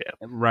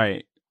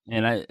 right.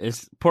 And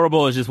Pro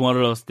Bowl is just one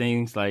of those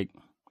things like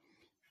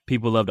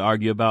people love to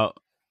argue about.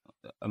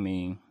 I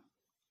mean,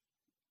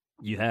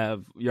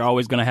 you're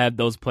always going to have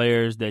those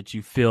players that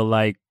you feel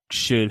like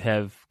should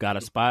have got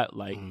a spot.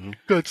 Like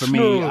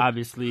me,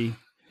 obviously,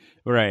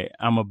 right.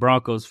 I'm a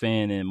Broncos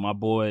fan, and my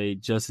boy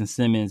Justin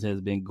Simmons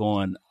has been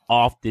going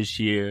off this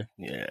year.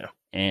 Yeah.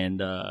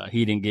 And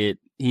he didn't get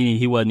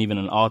he wasn't even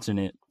an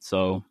alternate.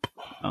 So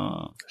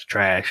it's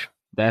trash.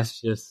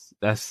 That's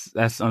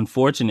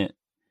unfortunate.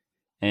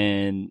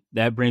 And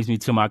that brings me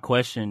to my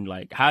question,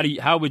 like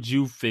how would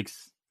you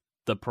fix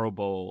the Pro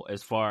Bowl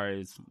as far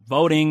as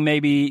voting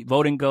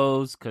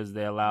goes, because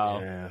they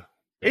allow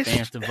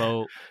fans to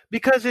vote.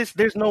 Because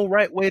there's no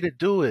right way to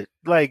do it.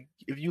 Like,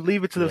 if you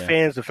leave it to the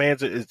fans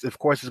of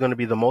course is going to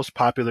be the most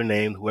popular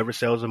name, whoever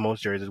sells the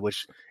most jerseys,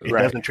 which it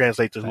doesn't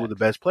translate to who the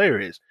best player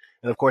is.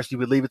 And of course, you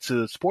would leave it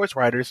to sports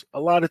writers. A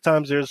lot of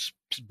times there's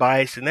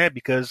bias in that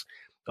because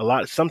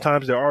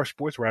sometimes there are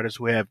sports writers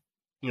who have,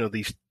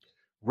 these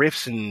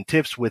riffs and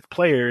tiffs with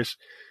players,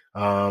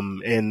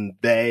 and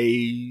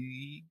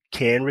they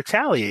can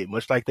retaliate,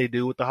 much like they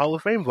do with the Hall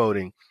of Fame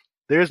voting.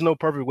 There's no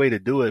perfect way to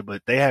do it,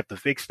 but they have to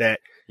fix that.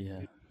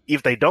 Yeah.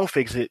 If they don't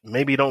fix it,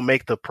 maybe don't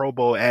make the Pro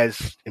Bowl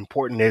as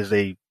important as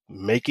they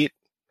make it.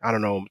 I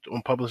don't know,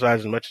 don't publicize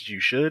as much as you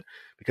should,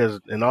 because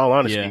in all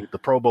honesty, the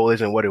Pro Bowl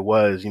isn't what it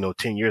was,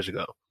 10 years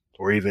ago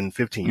or even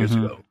 15 years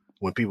ago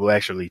when people were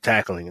actually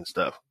tackling and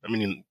stuff. I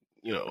mean,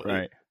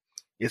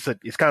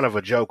 it's kind of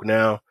a joke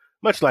now,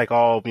 much like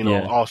all,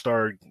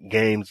 all-star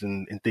games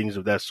and things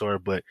of that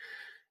sort. But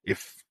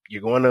if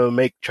you're going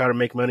to try to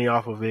make money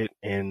off of it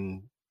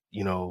and,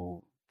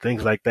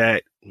 things like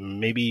that,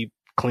 maybe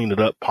clean it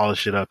up,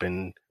 polish it up,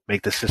 and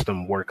make the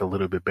system work a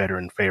little bit better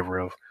in favor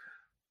of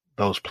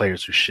those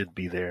players who should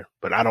be there.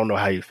 But I don't know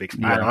how you fix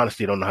it. I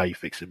honestly don't know how you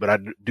fix it, but I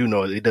do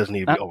know it does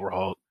need to be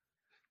overhauled.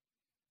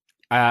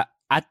 I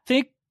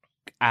think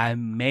I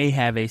may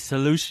have a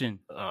solution.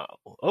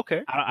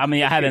 Okay. I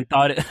mean, I haven't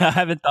thought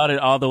it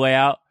all the way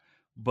out,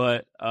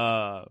 but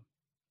the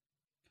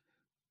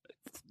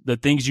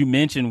things you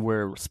mentioned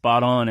were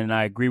spot on, and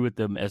I agree with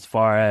them as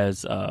far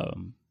as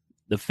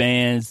the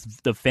fan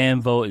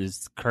vote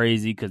is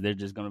crazy because they're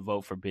just going to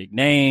vote for big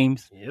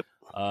names. Yep.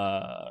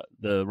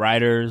 The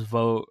writers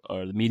vote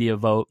or the media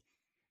vote.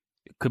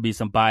 It could be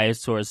some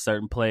bias towards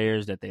certain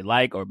players that they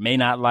like or may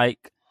not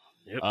like.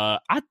 Yep.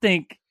 I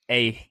think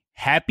a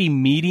happy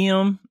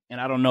medium,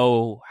 and I don't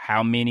know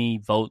how many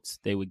votes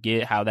they would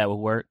get, how that would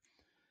work.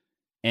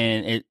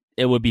 And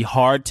it would be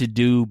hard to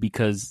do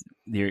because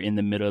they're in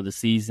the middle of the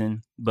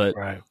season, but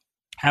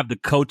have the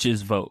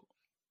coaches vote.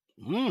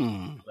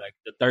 Like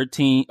the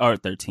 32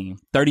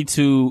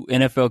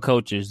 NFL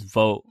coaches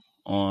vote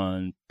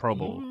on Pro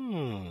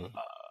Bowl.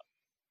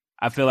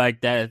 I feel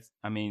like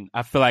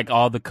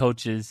all the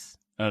coaches,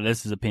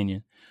 this is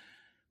opinion,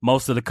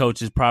 most of the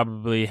coaches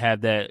probably have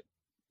that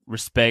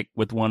respect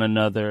with one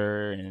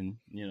another, and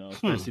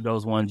especially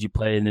those ones you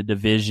play in the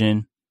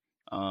division.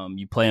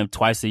 You play them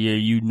twice a year,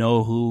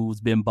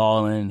 who's been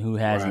balling, who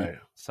hasn't.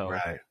 So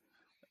I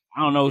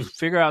don't know,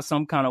 figure out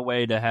some kind of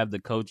way to have the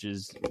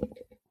coaches,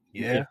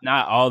 if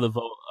not all the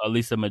vote, at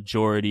least a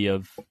majority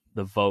of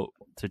the vote,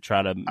 to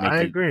try to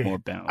make it more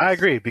balanced. I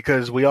agree,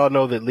 because we all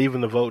know that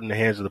leaving the vote in the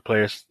hands of the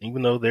players,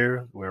 even though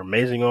we're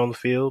amazing on the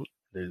field,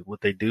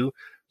 what they do,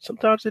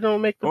 sometimes they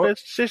don't make the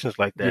best decisions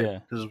like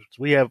that. Because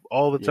we have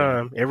all the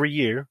time, every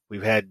year,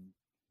 we've had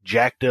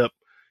jacked up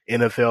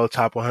NFL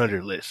top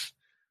 100 lists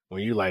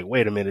where you're like,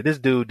 wait a minute, this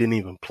dude didn't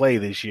even play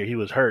this year. He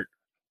was hurt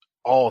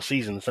all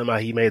season. Somehow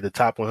he made the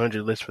top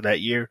 100 list for that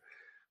year.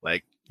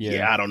 Like,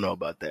 I don't know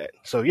about that.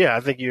 So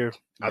I think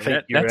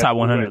that top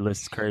 100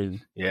 list is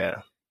crazy.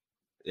 Yeah.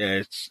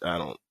 I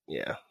don't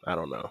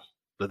know.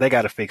 But they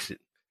got to fix it.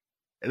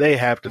 They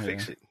have to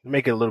fix it.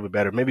 Make it a little bit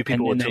better. Maybe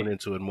people will tune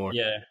into it more.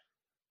 Yeah.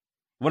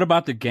 What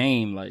about the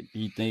game? Like, do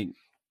you think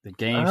the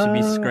game should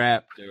be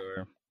scrapped,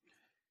 or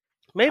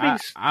maybe? I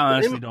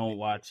honestly don't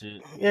watch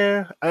it.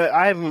 Yeah.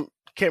 I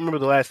can't remember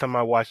the last time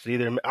I watched it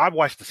either. I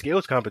watched the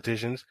skills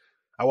competitions.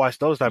 I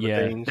watched those type of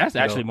things. That's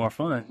actually more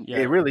fun. Yeah.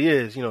 It really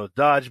is.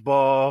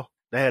 Dodgeball.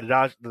 They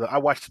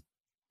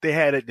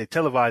had they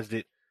televised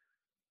it,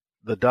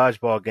 the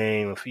dodgeball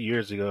game a few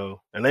years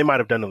ago, and they might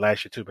have done it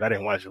last year too, but I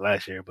didn't watch it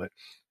last year. But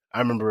I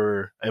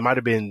remember it might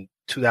have been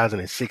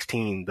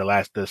 2016, the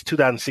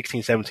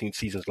 2016-17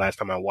 season's last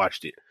time I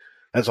watched it.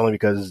 That's only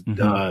because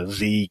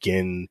Zeke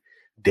and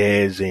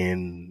Dez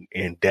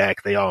and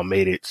Dak, they all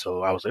made it.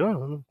 So I was like,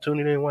 I'm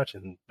tuning in and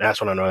watching.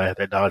 That's when I know I had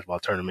that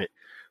dodgeball tournament.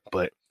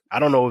 But I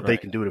don't know what they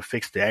can do to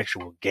fix the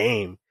actual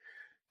game,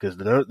 because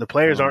the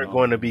players aren't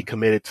going to be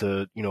committed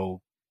to,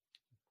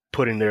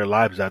 putting their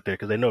lives out there,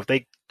 because they know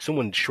if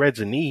someone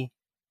shreds a knee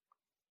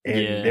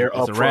and they're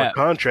up for a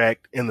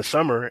contract in the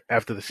summer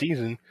after the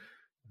season,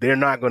 they're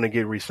not going to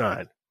get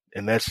re-signed.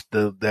 And that's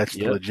the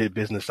legit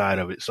business side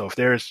of it. So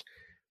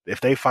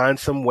if they find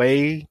some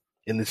way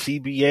in the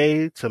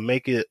CBA to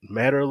make it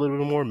matter a little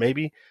bit more,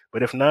 maybe.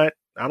 But if not,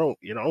 I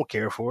don't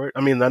care for it.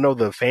 I mean, I know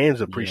the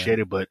fans appreciate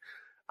it, but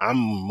I'm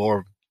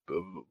more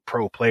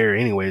pro player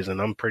anyways,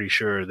 and I'm pretty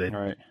sure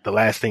that the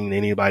last thing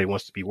anybody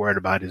wants to be worried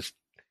about is,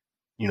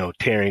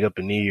 tearing up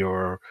a knee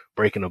or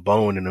breaking a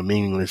bone in a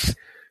meaningless,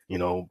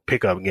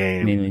 pickup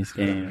game. Meaningless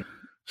game.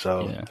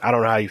 So I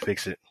don't know how you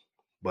fix it,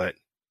 but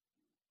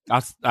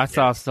I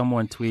saw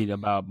someone tweet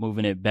about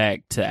moving it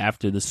back to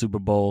after the Super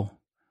Bowl.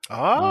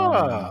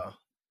 Because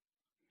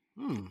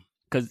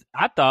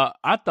I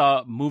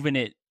thought moving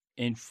it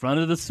in front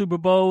of the Super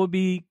Bowl would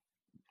be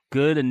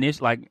good.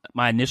 Like,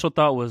 my initial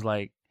thought was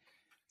like,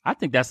 I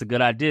think that's a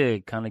good idea.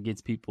 It kind of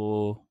gets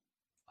people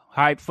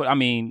hyped for. I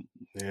mean,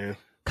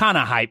 kind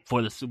of hyped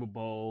for the Super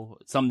Bowl.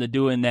 Something to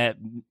do in that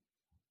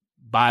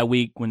bye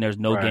week when there's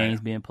no games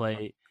being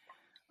played.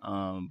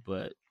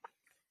 But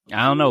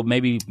I don't know,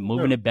 maybe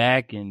moving it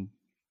back, and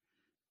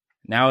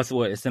now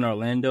it's in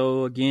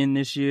Orlando again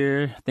this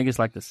year. I think it's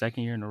like the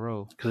second year in a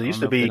row. Because it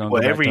used to be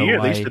every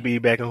year they used to be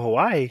back in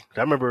Hawaii.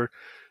 I remember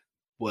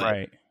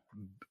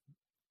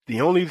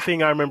the only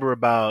thing I remember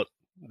about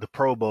the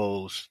Pro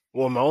Bowls.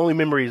 Well,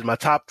 my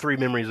top 3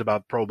 memories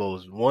about Pro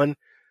Bowls. 1,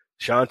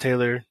 Sean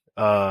Taylor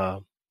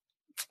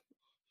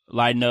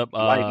lighting up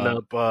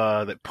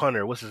that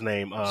punter. What's his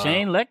name?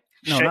 Shane Leck?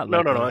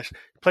 No. He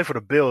played for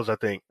the Bills, I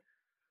think.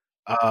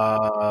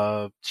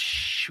 What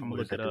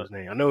was that dude's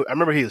name? I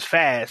remember he was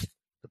fast,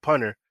 the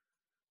punter.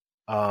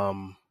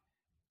 Brian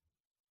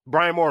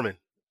Moorman.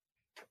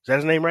 Is that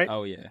his name, right?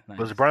 Oh yeah. Nice.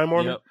 Was it Brian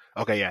Moorman? Yep.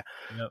 Okay, yeah.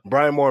 Yep.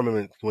 Brian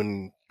Moorman.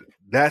 When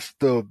that's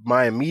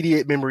my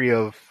immediate memory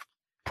of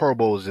Pro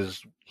Bowls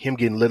is him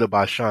getting lit up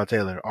by Sean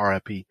Taylor,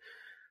 R.I.P.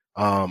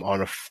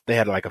 They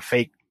had like a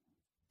fake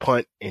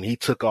punt and he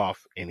took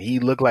off and he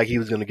looked like he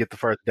was going to get the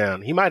first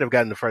down. He might have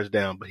gotten the first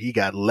down, but he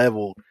got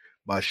leveled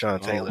by Sean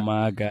Taylor. Oh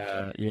my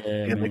God. Yeah.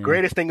 And man. the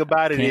greatest thing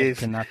about it is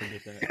cannot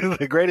forget that.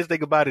 the greatest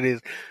thing about it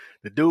is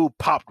the dude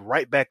popped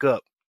right back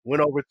up,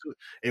 went over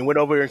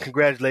and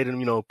congratulated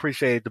him,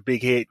 appreciated the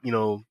big hit,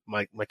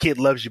 my kid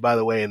loves you, by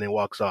the way, and then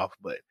walks off.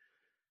 But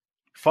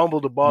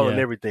fumbled the ball and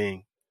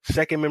everything.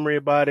 Second memory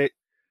about it,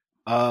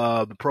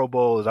 the Pro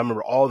Bowl is I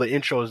remember all the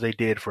intros they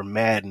did for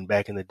Madden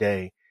back in the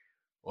day.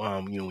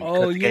 When you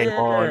cut the game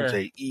on,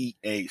 say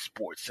EA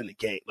Sports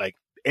Syndicate, like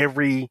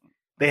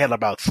they had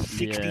about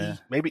 60,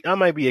 maybe I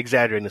might be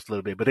exaggerating this a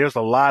little bit, but there's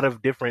a lot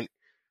of different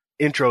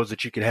intros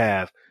that you could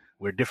have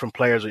where different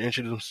players will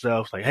introduce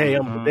themselves, like, "Hey,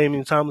 I'm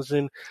Damian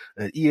Tomlinson,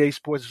 EA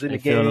Sports is in the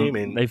game,"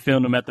 and they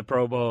filmed them at the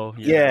Pro Bowl.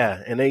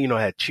 Yeah, and they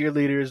had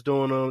cheerleaders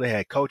doing them, they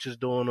had coaches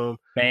doing them,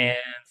 fans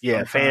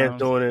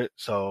doing it.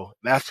 So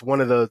that's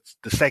one of the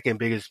second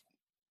biggest,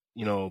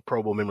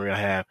 Pro Bowl memory I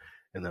have.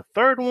 And the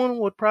third one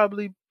would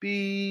probably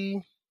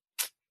be,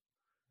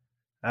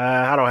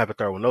 I don't have a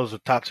third one. Those are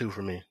top 2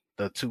 for me.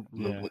 The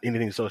 2,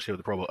 anything associated with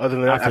the Pro Bowl. Other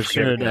than that, for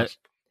sure that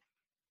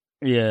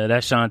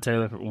Sean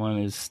Taylor one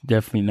is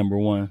definitely number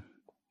 1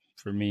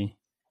 for me.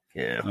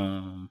 Yeah.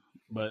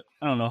 But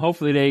I don't know.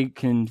 Hopefully they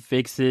can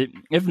fix it.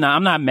 If not,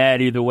 I'm not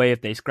mad either way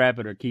if they scrap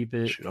it or keep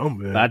it. Shit, I'm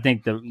mad. But I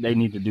think they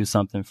need to do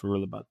something for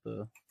real about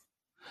the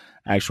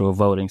actual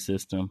voting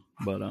system.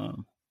 But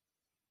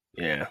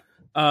yeah.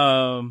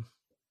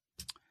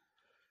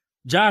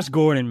 Josh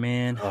Gordon,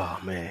 man. Oh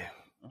man.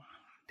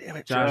 Damn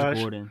it, Josh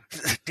Gordon.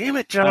 Damn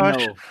it,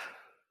 Josh.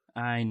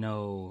 I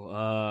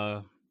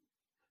know.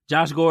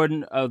 Josh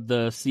Gordon of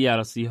the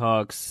Seattle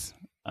Seahawks,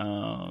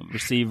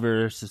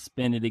 receiver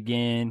suspended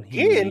again.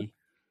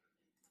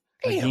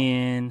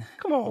 Again.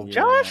 Come on,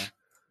 Josh.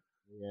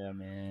 Yeah,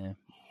 man.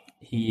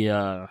 He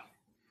got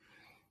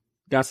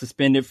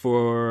suspended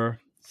for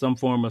some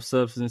form of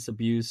substance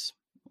abuse.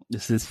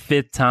 This is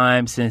 5th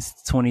time since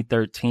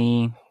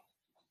 2013.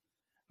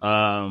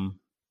 Man,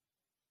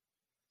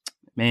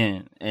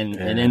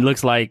 and it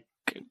looks like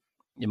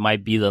it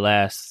might be the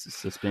last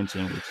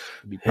suspension, which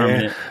would be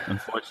permanent,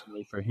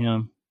 unfortunately for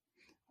him.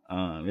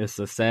 It's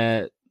a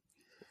sad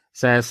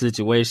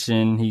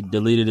situation. He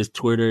deleted his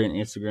Twitter and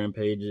Instagram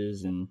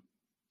pages and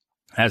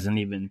hasn't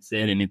even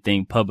said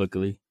anything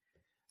publicly.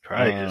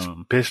 Probably just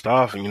pissed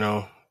off,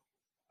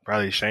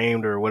 probably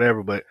ashamed or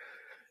whatever. But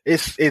it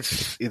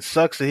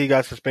sucks that he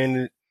got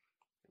suspended.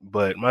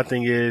 But my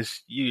thing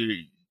is,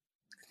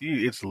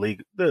 it's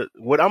legal.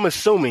 What I'm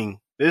assuming,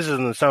 this is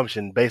an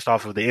assumption based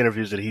off of the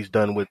interviews that he's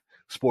done with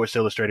Sports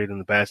Illustrated in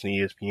the past and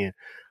ESPN.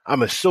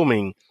 I'm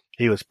assuming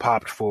he was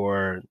popped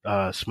for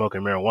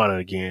smoking marijuana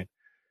again.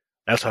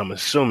 That's what I'm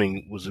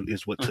assuming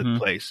is what took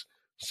place.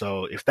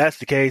 So if that's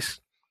the case,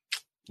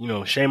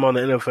 shame on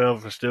the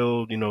NFL for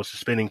still,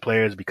 suspending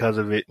players because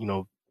of it,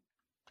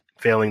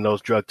 failing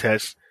those drug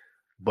tests.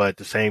 But at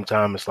the same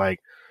time, it's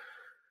like,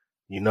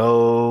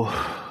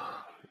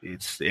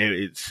 it's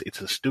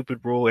a stupid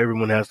rule.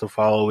 Everyone has to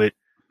follow it.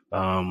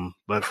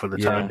 But for the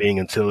time being,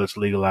 until it's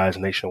legalized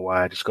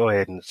nationwide, just go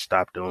ahead and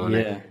stop doing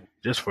it.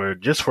 Just for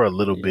a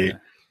little bit.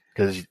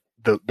 Because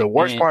the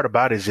worst part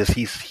about it is just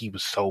he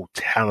was so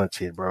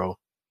talented, bro.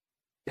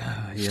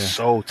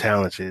 So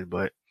talented,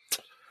 but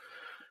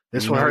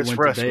this one hurts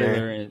for us,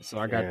 man. So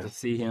I got to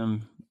see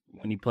him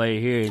when he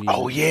played here.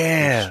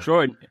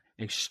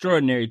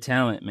 Extraordinary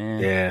talent,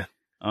 man. Yeah.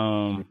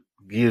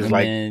 He was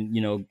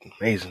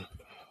amazing.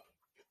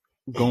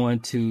 Going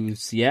to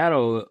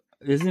Seattle,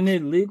 isn't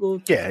it legal?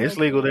 Yeah, it's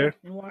legal there.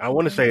 I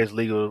want to say it's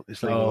legal.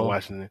 It's legal in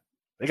Washington.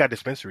 They got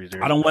dispensaries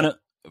there. I don't want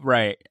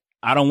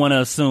to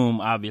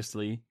assume,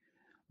 obviously,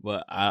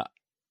 but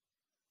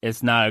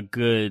it's not a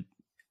good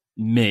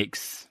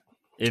mix.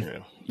 If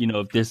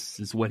if this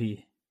is what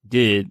he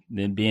did,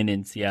 then being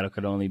in Seattle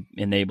could only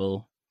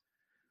enable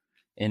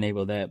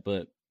that.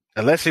 But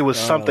unless it was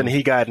something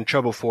he got in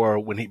trouble for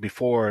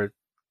before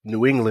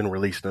New England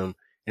released him,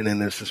 and then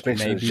the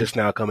suspension is just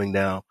now coming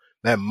down.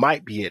 That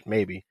might be it.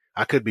 Maybe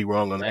I could be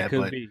wrong on that,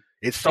 but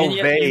it's so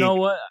vague. You know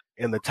what?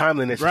 And the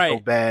timeliness is so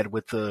bad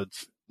with the.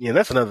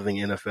 That's another thing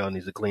NFL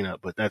needs to clean up,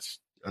 but that's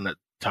another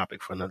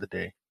topic for another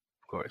day,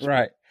 of course.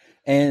 Right.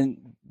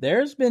 And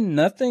there's been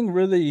nothing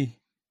really.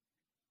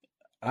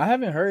 I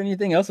haven't heard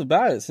anything else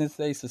about it since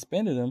they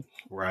suspended him.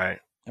 Right.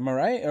 Am I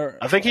right? Or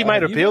I think he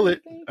might appeal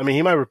it. Anything? I mean,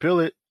 he might repeal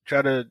it.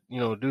 Try to,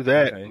 do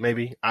that. Okay.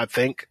 Maybe. I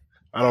think.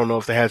 I don't know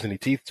if it has any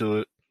teeth to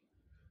it,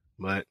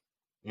 but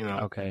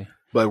Okay.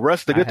 But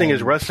Russ, the good thing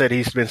is Russ said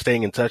he's been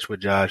staying in touch with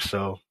Josh,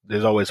 so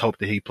there's always hope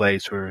that he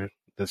plays for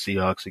the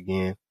Seahawks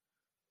again.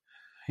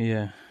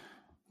 Yeah.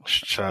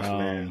 It's tough,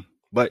 man.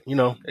 But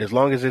as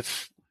long as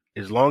it's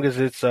the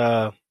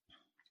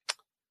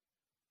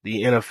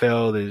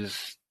NFL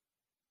is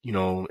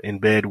in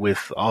bed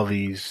with all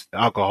these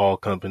alcohol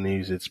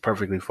companies, it's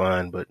perfectly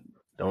fine. But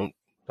don't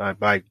by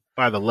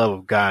the love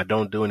of God,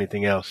 don't do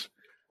anything else.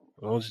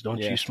 Don't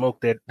you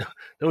smoke that?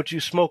 Don't you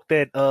smoke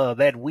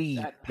that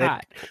weed,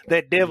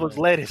 that devil's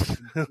lettuce?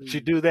 Don't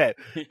you do that?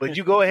 But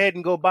you go ahead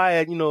and go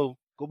buy you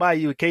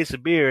a case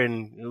of beer,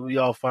 and it'll be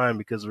all fine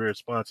because we're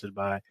sponsored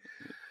by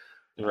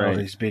all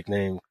these big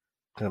name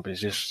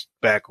companies. Just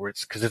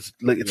backwards, because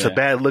it's a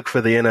bad look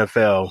for the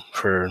NFL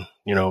for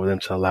them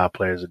to allow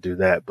players to do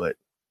that. But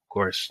of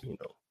course,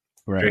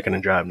 drinking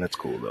and driving, that's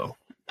cool though.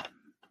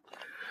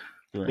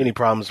 Right. Any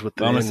problems with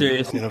the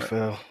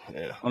NFL?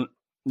 Yeah.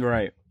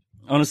 Right.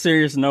 On a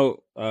serious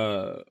note,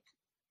 I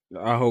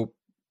hope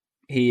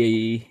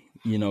he,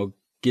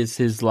 gets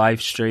his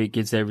life straight,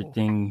 gets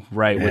everything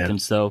right with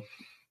himself.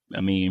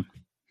 I mean,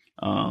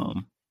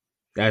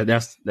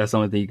 that's the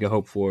only thing you can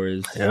hope for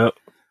is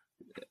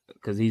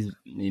because he's,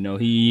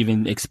 he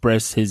even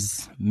expressed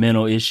his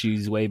mental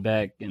issues way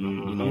back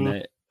and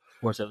that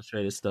Sports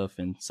Illustrated stuff,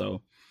 and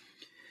so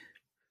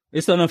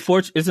it's an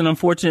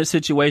unfortunate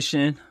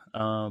situation,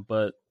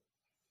 but.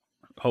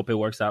 Hope it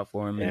works out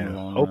for him. Yeah. In the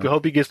long run.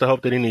 Hope he gets the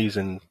help that he needs,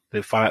 and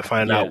they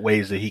find out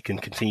ways that he can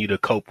continue to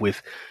cope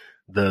with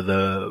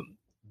the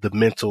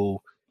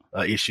mental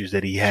issues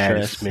that he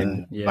has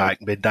been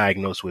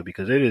diagnosed with,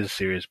 because it is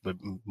serious. But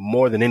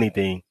more than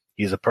anything,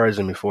 he's a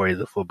person before he's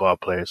a football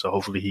player. So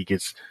hopefully he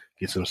gets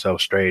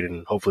himself straight,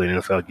 and hopefully the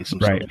NFL gets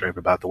himself straight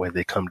about the way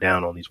they come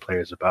down on these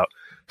players about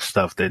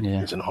stuff that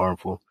isn't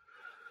harmful.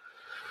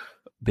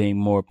 Being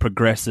more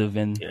progressive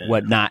and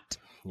whatnot.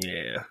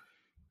 Yeah.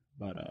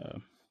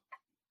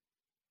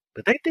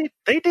 But they did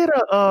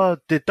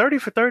 30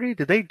 for 30.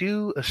 Did they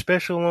do a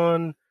special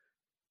on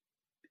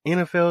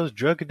NFL's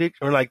drug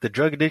addiction, or like the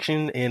drug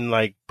addiction in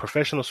like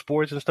professional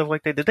sports and stuff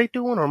like that? Did they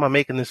do one, or am I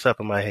making this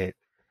up in my head?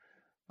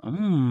 I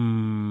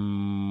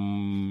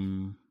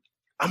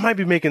might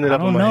be making it up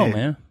in my head.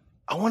 Man.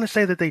 I want to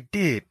say that they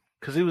did,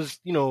 because it was,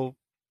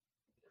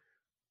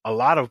 a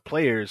lot of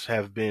players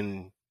have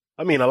been.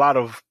 I mean,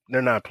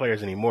 they're not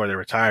players anymore. They're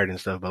retired and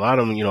stuff. But a lot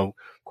of them, of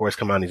course,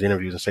 come out in these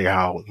interviews and say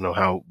how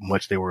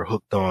much they were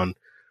hooked on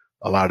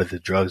a lot of the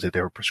drugs that they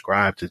were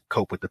prescribed to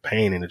cope with the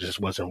pain, and it just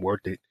wasn't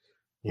worth it,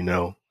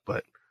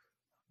 But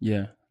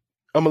yeah,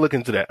 I'm gonna look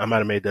into that. I might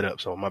have made that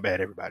up, so my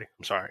bad, everybody.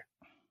 I'm sorry.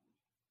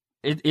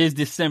 It is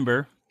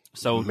December,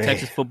 so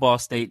Texas football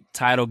state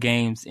title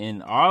games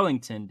in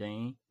Arlington,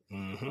 Dane.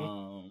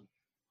 Mm-hmm.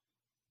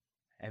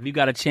 Have you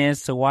got a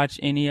chance to watch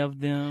any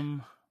of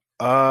them?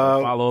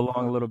 Follow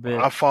along a little bit.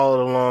 I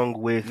followed along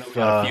with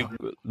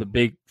the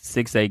big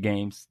 6A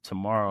games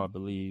tomorrow, I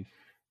believe.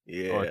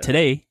 Yeah. Or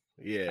today.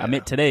 Yeah. I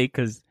meant today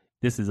because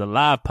this is a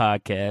live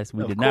podcast.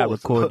 We did not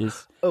record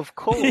this. Of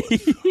course.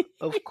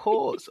 Of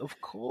course.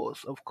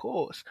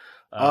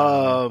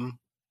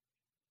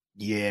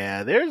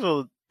 Yeah, there's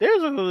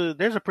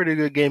a pretty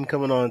good game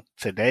coming on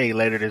today,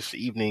 later this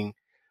evening.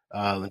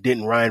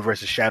 Denton Ryan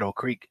versus Shadow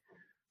Creek.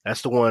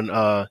 That's the one.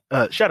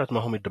 Shout out to my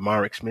homie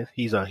Demarick Smith.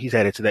 He's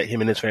headed to that. Him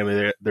and his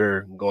family,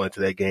 they're going to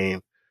that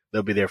game.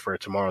 They'll be there for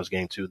tomorrow's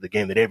game too. The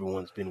game that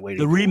everyone's been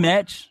waiting. The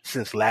rematch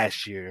since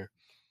last year.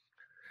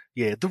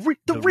 Yeah, the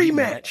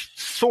rematch,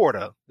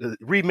 sorta. The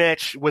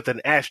rematch with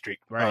an asterisk.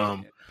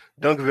 Right.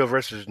 Duncanville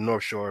versus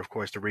North Shore, of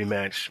course. The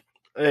rematch.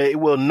 It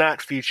will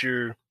not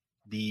feature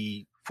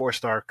the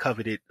 4-star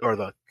coveted, or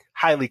the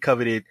highly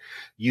coveted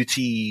UT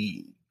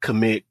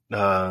commit.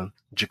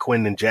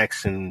 Jaquindon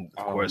Jackson,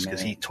 of course,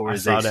 because he tore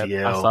his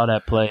ACL. I saw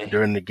that play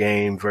during the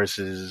game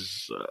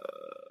versus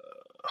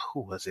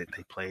who was it?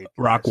 They played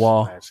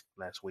Rockwall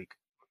last week.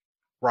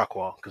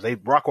 Rockwall, because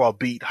Rockwall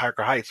beat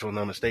Harker Heights, if I'm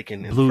not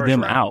mistaken. Blew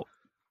them out.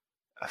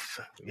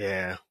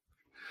 Yeah,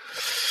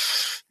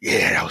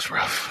 that was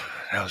rough.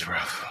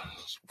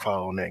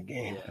 Following that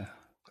game.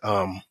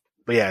 Yeah.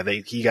 But yeah,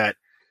 he got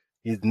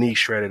his knee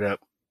shredded up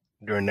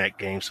during that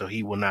game, so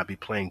he will not be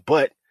playing.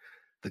 But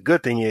the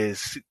good thing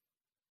is,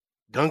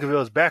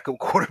 Duncanville's backup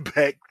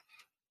quarterback,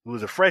 who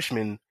was a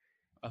freshman,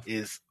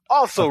 is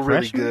also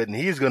really good, and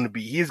he's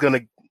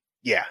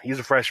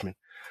a freshman.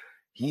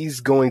 He's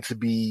going to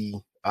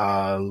be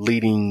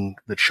leading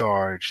the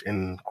charge,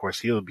 and of course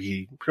he'll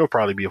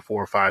probably be a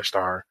 4 or 5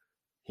 star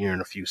here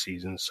in a few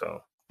seasons.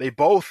 So they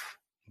both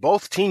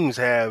teams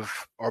are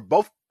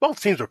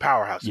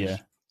powerhouses, yeah,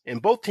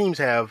 and both teams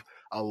have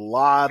a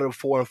lot of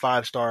 4 and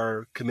 5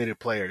 star committed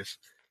players,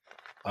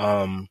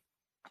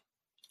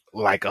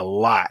 like a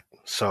lot.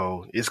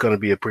 So it's going to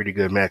be a pretty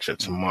good matchup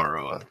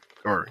tomorrow.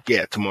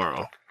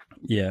 Tomorrow.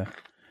 Yeah.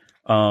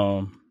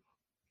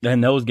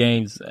 And those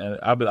games,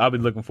 I'll be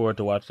looking forward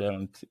to watch that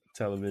on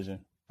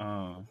television.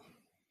 Oh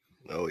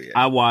yeah.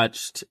 I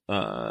watched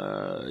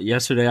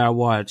yesterday. I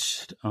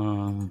watched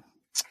little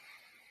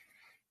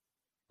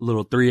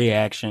 3A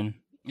action.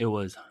 It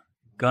was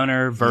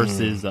Gunner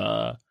versus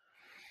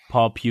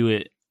Paul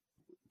Pewitt.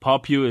 Paul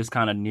Pewitt is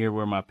kind of near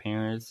where my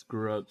parents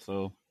grew up,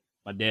 so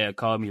my dad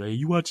called me like,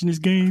 "You watching this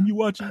game? You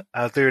watching?"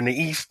 Out there in the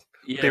East,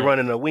 they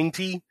running a wing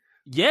tee.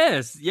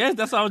 Yes,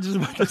 that's what I was just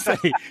about to say.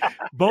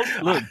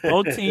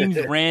 Both teams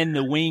ran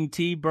the wing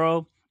tee,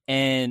 bro.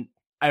 And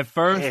at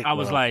first, I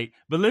was like,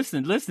 but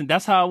listen,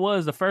 that's how it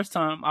was the first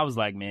time. I was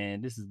like,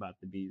 man, this is about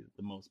to be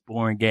the most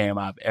boring game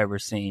I've ever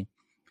seen.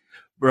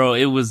 Bro,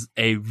 it was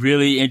a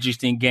really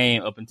interesting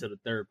game up until the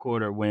third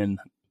quarter when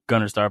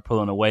Gunner started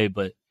pulling away.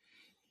 But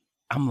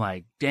I'm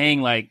like,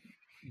 dang, like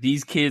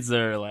these kids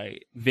are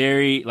like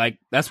very, like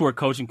that's where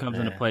coaching comes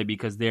into play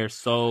because they're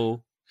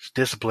so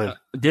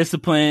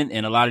disciplined,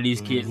 and a lot of these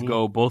kids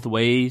go both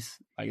ways.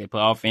 Like they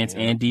play offense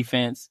and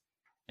defense,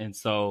 and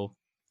so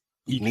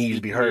knees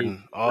be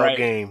hurting all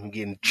game,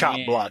 getting chop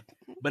blocked.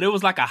 But it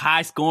was like a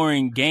high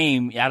scoring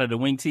game out of the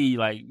wing tee.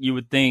 Like you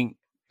would think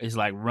it's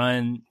like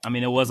run. I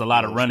mean, it was a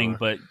lot of running,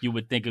 but you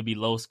would think it'd be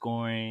low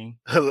scoring,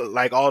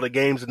 like all the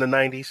games in the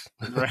 90s,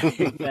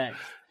 right?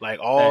 Like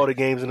all the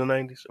games in the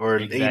 90s or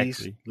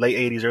 80s,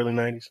 late 80s, early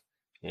 90s,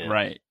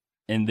 right?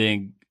 And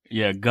then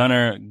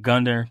Gunter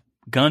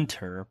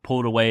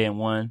pulled away and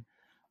won.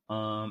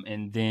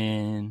 And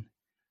then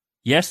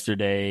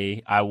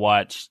yesterday I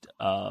watched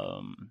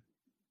La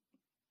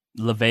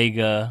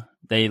Vega.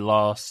 They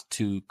lost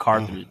to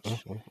Carthage.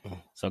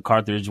 So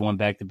Carthage won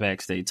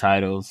back-to-back state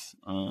titles.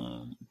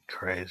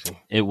 Crazy.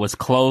 It was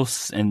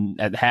close,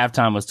 and at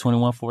halftime it was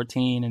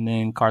 21-14, and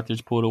then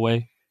Carthage pulled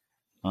away.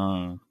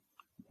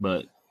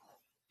 But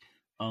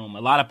a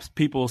lot of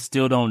people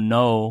still don't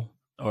know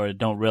or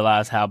don't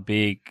realize how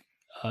big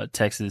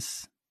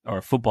Texas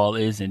or football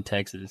is in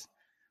Texas.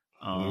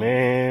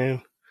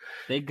 Man,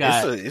 they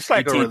got it's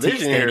like a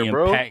religion here,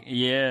 bro.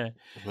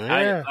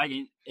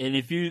 And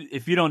if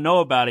you don't know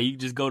about it, you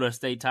just go to a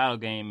state title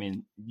game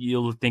and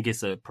you'll think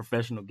it's a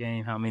professional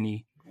game. How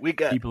many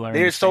people are?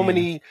 There's so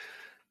many.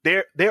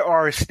 There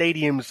are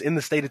stadiums in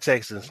the state of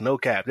Texas. No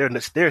cap. There are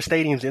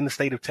stadiums in the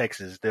state of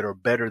Texas that are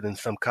better than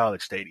some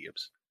college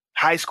stadiums.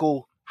 High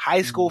school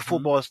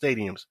football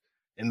stadiums.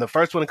 And the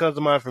first one that comes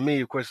to mind for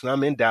me, of course, when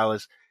I'm in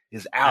Dallas,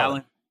 is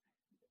Allen.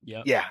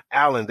 Yep. Yeah,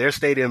 Allen. Their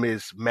stadium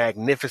is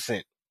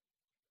magnificent,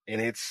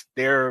 and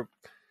they're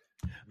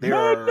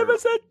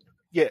magnificent.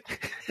 Yeah,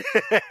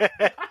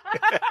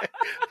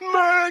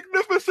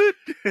 magnificent.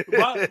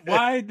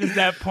 Why does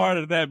that part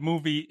of that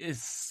movie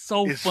is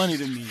so funny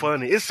to me?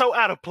 Funny. It's so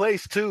out of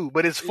place too,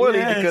 but it's funny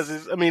because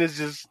it's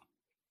just.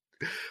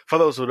 For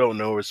those who don't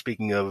know, we're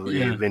speaking of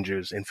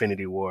Avengers: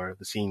 Infinity War,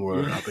 the scene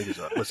where I think it's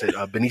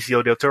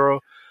Benicio del Toro.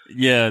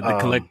 Yeah, the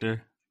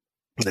Collector.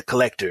 The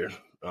Collector.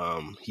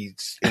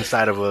 He's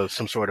inside of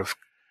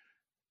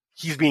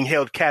he's being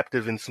held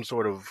captive in some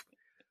sort of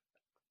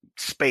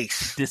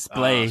space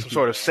display, some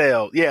sort of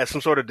cell. Yeah,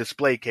 some sort of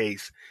display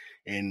case.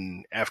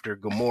 And after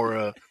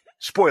Gamora,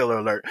 spoiler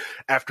alert,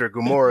 after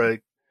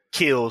Gamora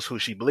kills who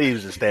she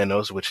believes is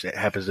Thanos, which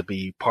happens to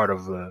be part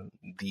of the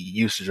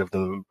usage of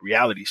the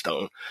Reality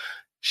Stone,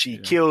 she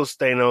kills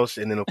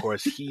Thanos, and then of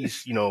course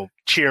he's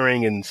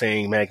cheering and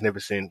saying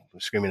 "magnificent,"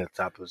 screaming at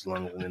the top of his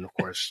lungs, and then of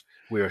course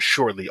we are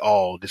shortly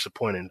all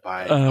disappointed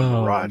by a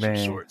mirage of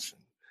sorts.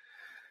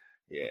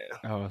 Yeah,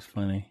 oh, it's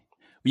funny.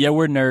 Yeah,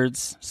 we're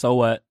nerds. So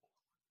what?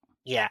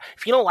 Yeah,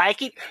 if you don't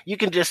like it, you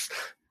can just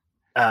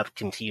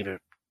continue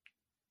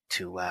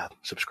to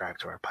subscribe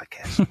to our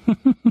podcast.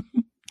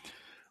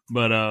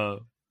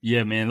 But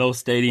yeah, man,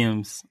 those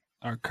stadiums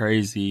are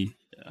crazy.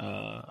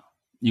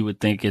 You would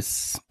think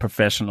it's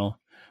professional,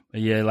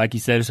 but yeah, like you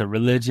said, it's a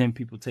religion.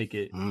 People take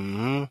it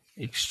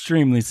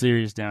extremely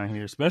serious down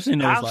here, especially in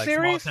those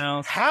small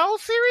towns. How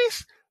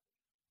serious?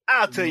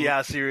 I'll tell you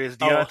how serious,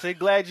 Deontay.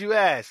 Glad you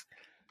asked.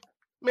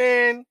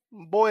 Man,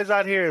 boys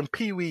out here in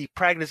Pee Wee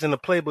practicing the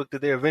playbook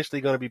that they're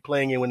eventually going to be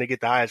playing in when they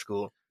get to high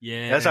school.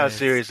 Yeah, that's how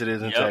serious it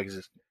is in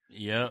Texas.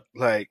 Yep.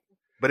 But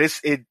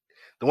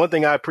the one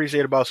thing I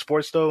appreciate about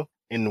sports though,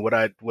 and what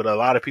a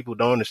lot of people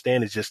don't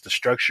understand is just the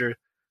structure,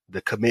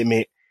 the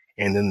commitment,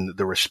 and then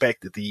the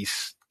respect that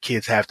these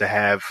kids have to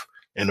have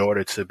in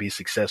order to be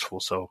successful.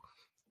 So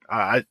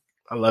I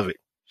love it.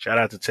 Shout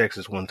out to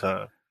Texas one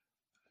time.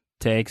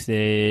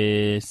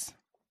 Texas.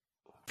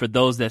 For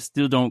those that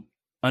still don't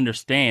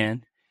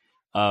understand,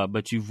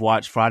 but you've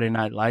watched Friday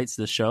Night Lights,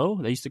 the show.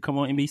 They used to come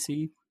on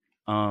NBC.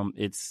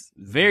 It's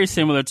very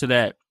similar to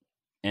that.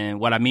 And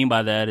what I mean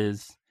by that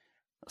is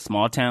a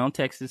small town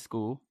Texas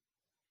school,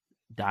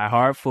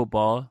 diehard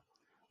football.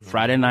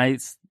 Friday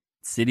nights,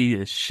 city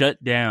is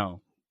shut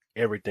down.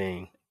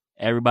 Everything.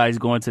 Everybody's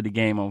going to the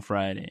game on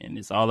Friday, and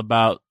it's all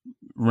about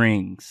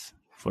rings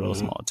for those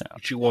small towns.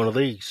 Get you one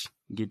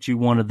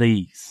of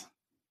these.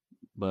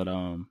 But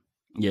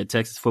yeah,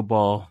 Texas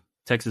football,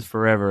 Texas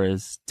forever,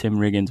 as Tim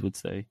Riggins would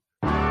say.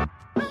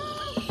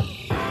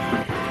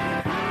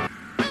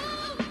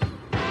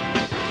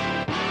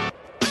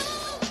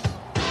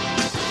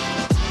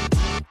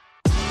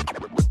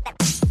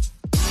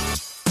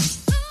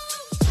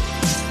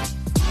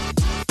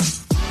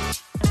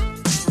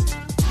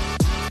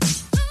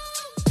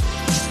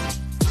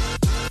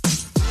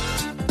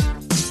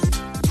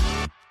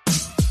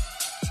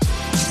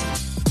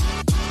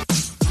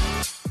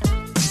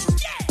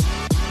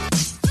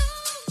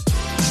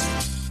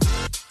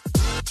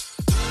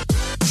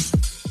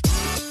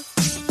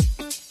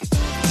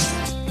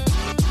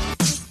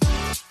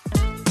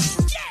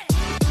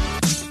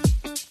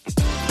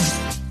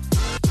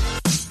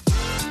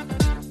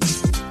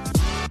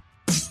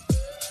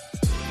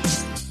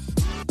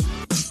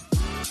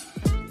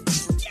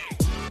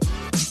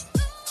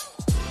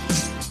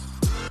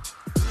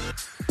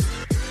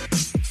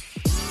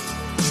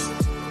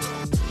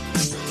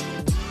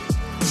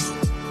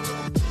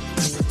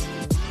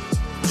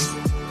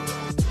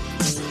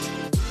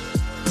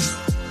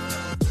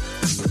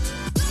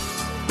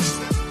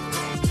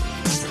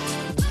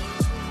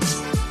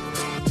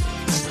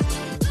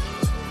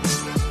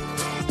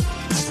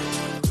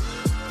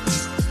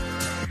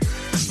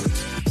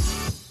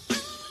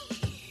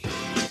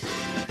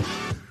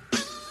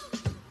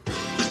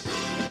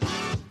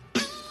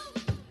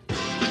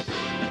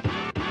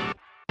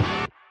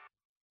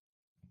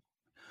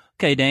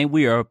 Okay, Dane,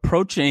 we are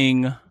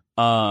approaching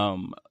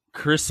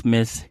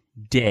Christmas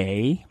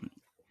Day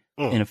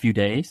in a few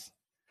days.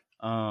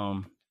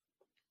 And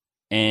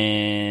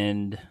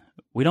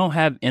we don't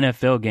have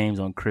NFL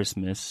games on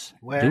Christmas,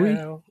 do we?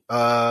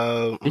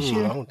 This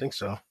year? I don't think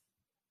so.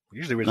 We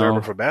usually reserve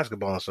it for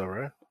basketball and stuff,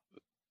 right?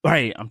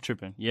 Right, I'm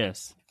tripping.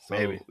 Yes, so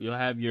maybe you'll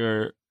have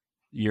your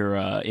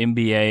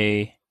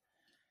NBA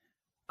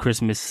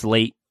Christmas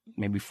slate,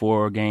 maybe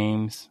 4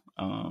 games,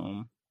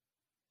 and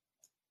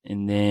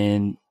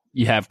then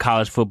you have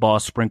college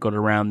football sprinkled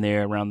around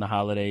there around the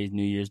holidays,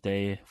 New Year's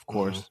Day, of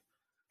course.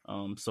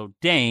 So,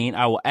 Dane,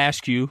 I will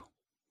ask you,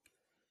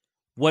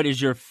 what is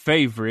your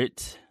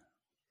favorite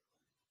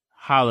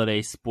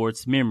holiday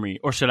sports memory,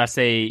 or should I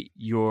say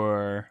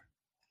your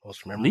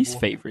most memorable? Least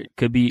favorite?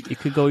 It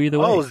could go either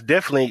way. Oh, it's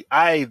definitely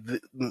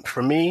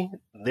for me,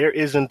 there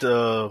isn't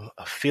a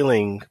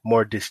feeling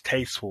more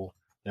distasteful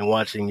than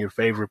watching your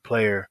favorite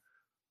player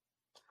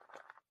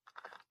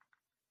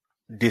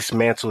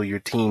dismantle your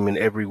team in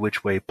every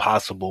which way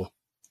possible,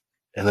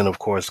 and then of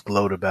course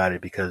gloat about it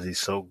because he's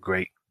so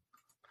great.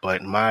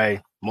 But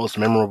my most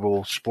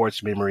memorable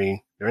sports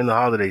memory during the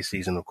holiday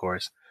season, of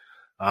course,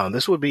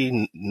 this would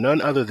be none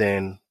other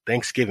than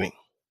Thanksgiving.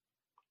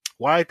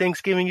 Why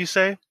Thanksgiving, you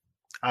say?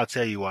 I'll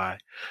tell you why.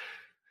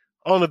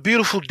 On a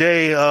beautiful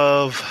day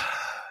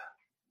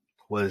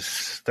was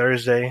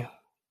Thursday,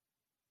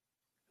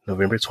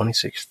 November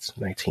 26th,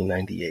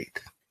 1998.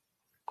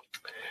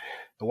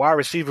 A wide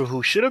receiver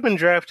who should have been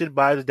drafted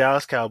by the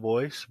Dallas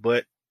Cowboys,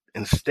 but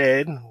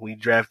instead we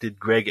drafted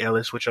Greg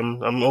Ellis, which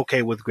I'm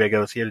okay with Greg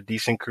Ellis. He had a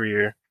decent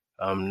career.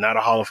 Not a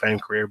Hall of Fame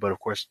career, but of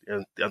course,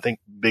 I think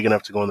big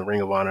enough to go in the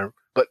Ring of Honor,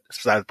 but that's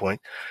beside the point.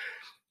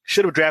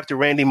 Should have drafted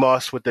Randy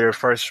Moss with their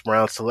first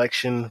round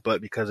selection, but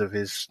because of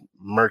his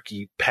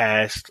murky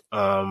past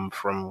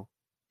from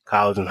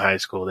college and high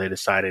school, they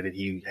decided that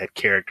he had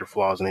character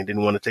flaws and they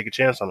didn't want to take a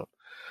chance on him.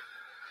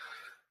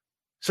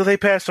 So they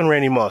passed on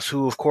Randy Moss,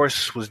 who, of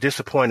course, was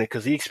disappointed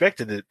because he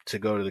expected it to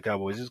go to the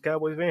Cowboys. He's a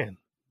Cowboys fan.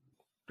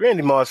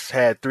 Randy Moss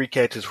had 3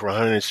 catches for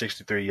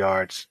 163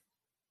 yards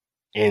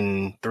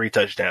in 3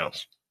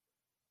 touchdowns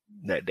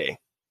that day.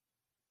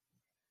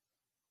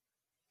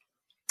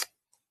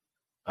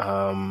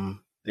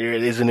 There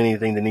isn't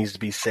anything that needs to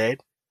be said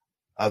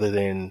other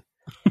than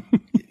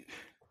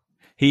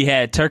he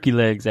had turkey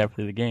legs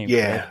after the game.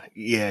 Yeah, right?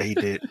 Yeah, he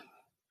did.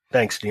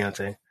 Thanks,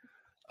 Deontay.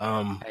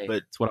 Hey,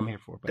 but that's what I'm here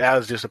for. Bro. That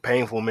was just a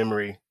painful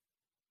memory,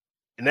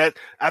 and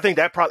I think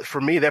that probably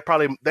for me that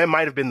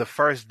might have been the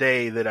first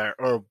day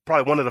or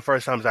probably one of the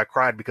first times I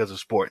cried because of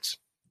sports.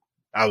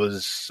 I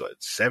was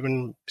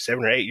 7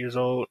 or 8 years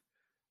old,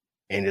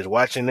 and just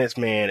watching this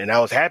man, and I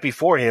was happy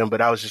for him,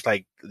 but I was just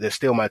like, they're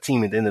still my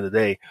team at the end of the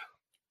day.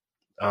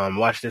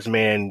 Watch this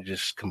man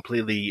just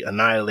completely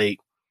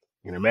annihilate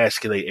and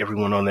emasculate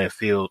everyone on that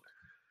field.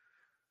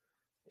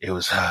 It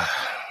was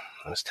tough.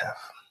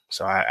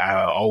 So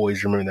I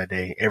always remember that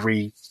day.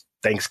 Every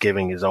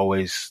Thanksgiving is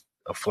always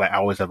I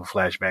always have a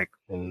flashback,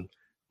 and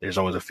there's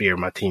always a fear of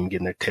my team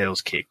getting their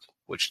tails kicked,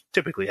 which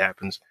typically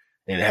happens.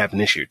 And it happened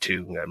this year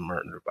too. Got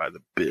murdered by the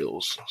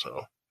Bills.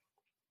 So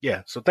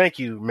yeah. So thank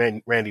you,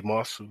 Randy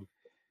Moss. Who,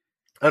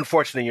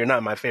 unfortunately, you're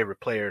not my favorite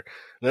player.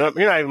 You're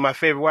not even my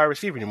favorite wide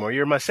receiver anymore.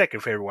 You're my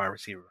second favorite wide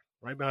receiver,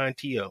 right behind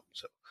T.O.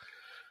 So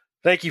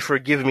thank you for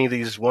giving me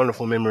these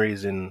wonderful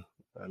memories. And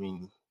I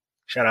mean,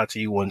 shout out to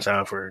you one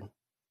time for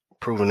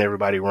proving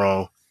everybody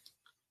wrong,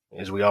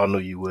 as we all knew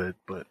you would.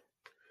 But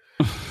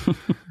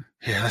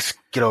yeah, let's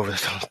get over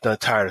this. I'm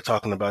tired of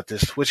talking about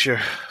this. What's your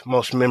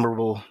most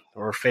memorable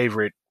or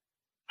favorite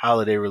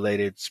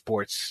holiday-related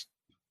sports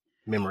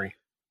memory?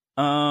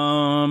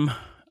 I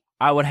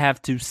would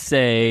have to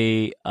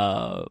say,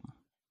 I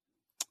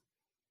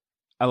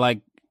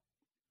like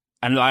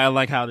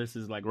how this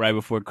is like right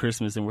before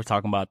Christmas and we're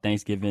talking about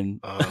Thanksgiving.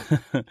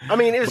 I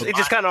mean, it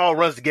just kind of all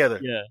runs together.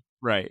 Yeah,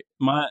 right.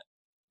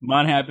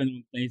 Mine happened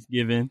on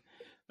Thanksgiving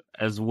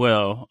as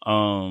well.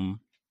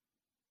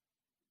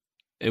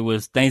 It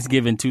was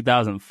Thanksgiving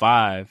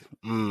 2005.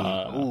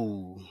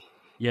 Ooh.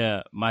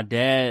 Yeah, my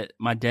dad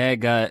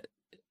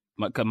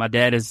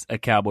is a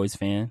Cowboys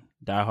fan,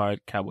 diehard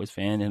Cowboys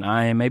fan, and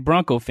I am a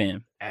Bronco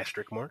fan.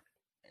 Asterisk mark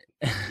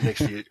next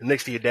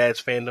to your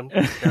dad's fandom.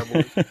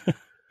 Cowboys.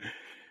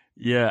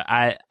 Yeah,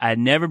 I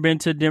never been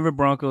to a Denver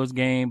Broncos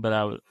game, but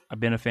I've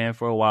been a fan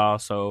for a while.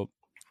 So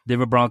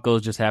Denver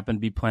Broncos just happened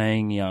to be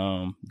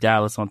playing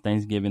Dallas on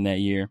Thanksgiving that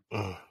year.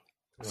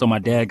 So my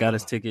dad got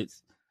us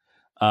tickets.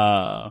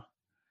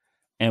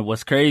 And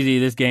what's crazy,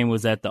 this game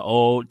was at the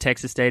old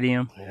Texas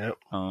Stadium. Yep.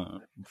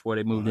 Before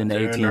they moved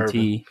into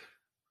AT&T.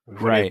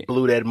 Right. They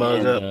blew that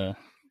mug up.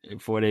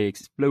 Before they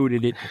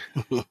exploded it.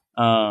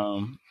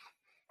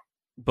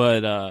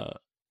 But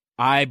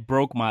I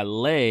broke my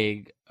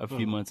leg a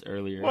few months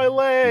earlier. My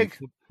leg!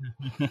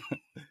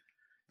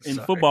 In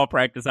football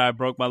practice, I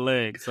broke my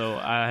leg. So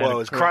I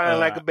was crying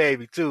like a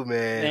baby too,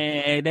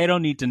 man. They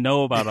don't need to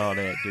know about all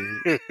that,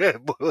 dude.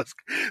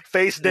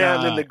 Face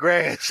down in the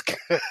grass.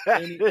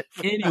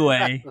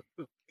 Anyway,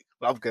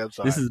 I'm sorry.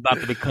 This is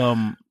about to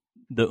become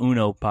the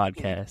Uno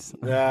podcast.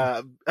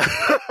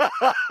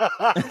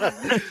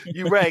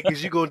 You right,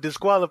 because you going to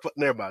disqualify.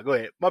 Never mind. Go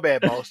ahead. My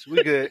bad, boss.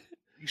 We good.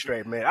 You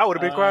straight, man. I would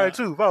have been crying,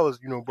 too, if I was,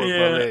 broke my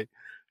leg.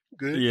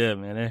 Good. Yeah,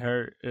 man. It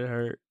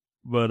hurt.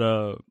 But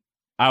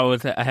I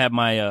had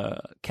my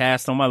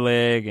cast on my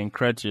leg and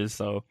crutches,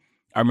 so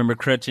I remember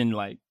crutching,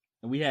 like,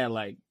 we had,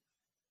 like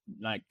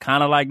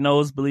kind of like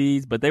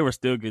nosebleeds, but they were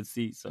still good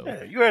seats. So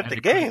yeah, you were at the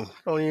game.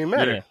 Don't even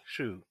matter. Yeah.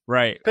 Shoot.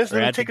 Right. Depends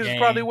on the tickets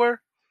probably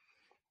were.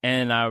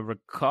 And I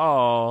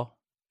recall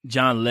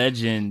John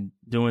Legend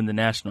doing the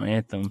national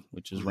anthem,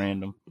 which is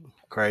random.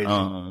 Crazy.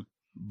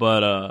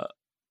 But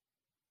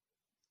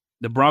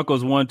the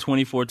Broncos won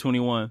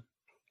 24-21.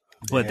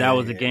 But that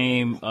was a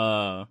game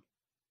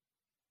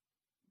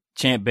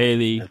Champ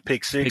Bailey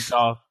pick six.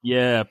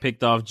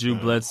 Picked off Drew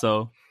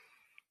Bledsoe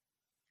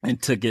and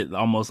took it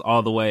almost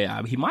all the way.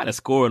 He might have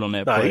scored on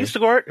that play. He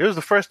scored. It was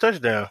the first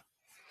touchdown.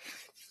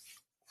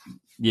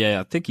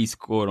 Yeah, I think he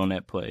scored on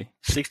that play.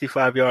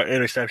 65-yard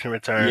interception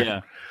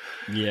return.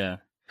 Yeah.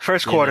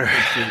 First quarter.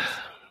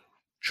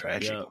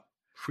 Tragic. Yep.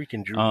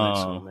 Freaking Drew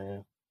Bledsoe,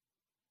 man.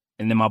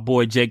 And then my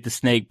boy Jake the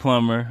Snake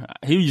Plummer.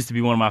 He used to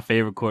be one of my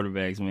favorite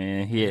quarterbacks,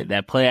 man. He had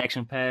that play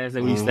action pass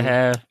that we used to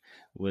have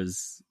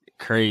was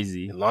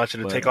crazy. He launched it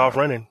to take off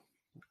running.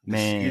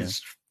 Man.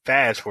 He's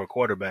fast for a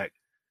quarterback.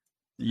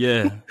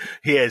 Yeah.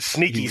 He had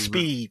sneaky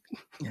speed.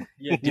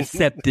 Yeah,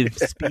 deceptive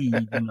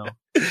speed,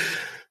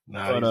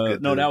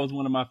 That was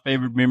one of my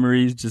favorite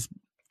memories just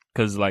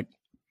because, like,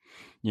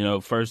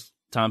 first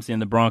time seeing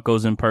the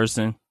Broncos in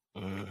person.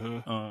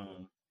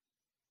 Mm-hmm.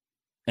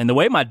 And the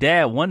way my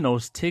dad won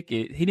those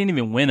tickets, he didn't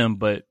even win them,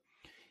 but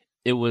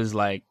it was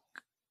like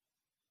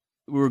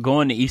we were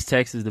going to East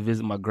Texas to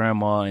visit my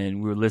grandma,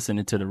 and we were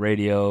listening to the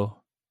radio,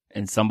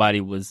 and somebody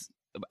was,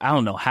 I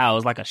don't know how, it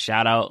was like a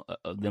shout out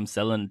of them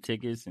selling the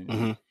tickets,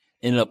 and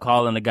ended up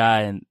calling the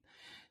guy, and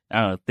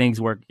I don't know, things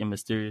work in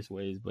mysterious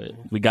ways, but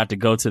we got to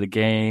go to the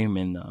game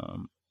and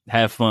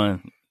have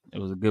fun. It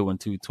was a good one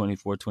too,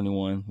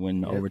 24-21,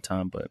 win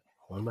overtime, but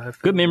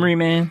good memory,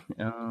 man.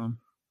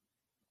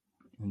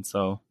 And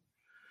so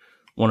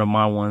one of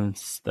my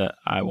ones that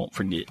I won't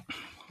forget.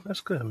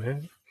 That's good,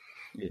 man.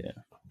 Yeah.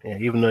 Yeah,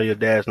 even though your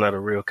dad's not a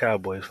real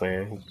Cowboys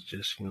fan, he's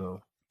just,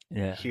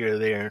 here or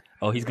there.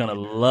 Oh, he's going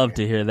to love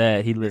to hear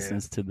that. He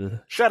listens to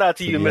the Shout out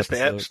to you, Mr.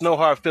 Epps. No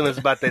hard feelings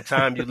about that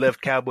time you left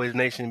Cowboys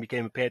Nation and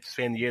became a Panthers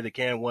fan the year the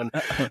Cam won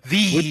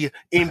the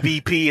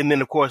MVP and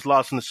then, of course,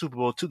 lost in the Super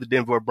Bowl to the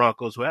Denver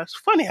Broncos. Well, it's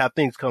funny how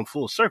things come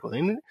full circle,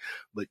 isn't it?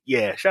 But,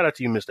 yeah, shout out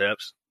to you, Mr.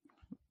 Epps.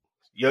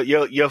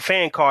 Your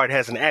fan card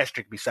has an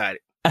asterisk beside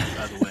it,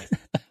 by the way.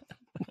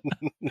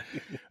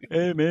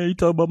 Hey, man, you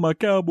talking about my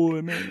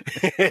Cowboy, man.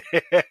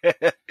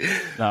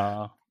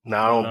 Nah, I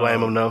don't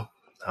blame him, no.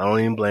 I don't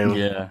even blame them.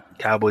 Yeah.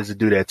 Cowboys will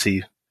do that to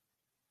you.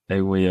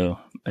 They will.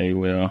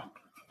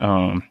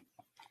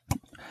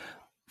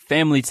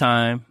 Family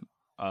time,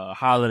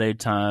 holiday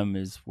time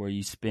is where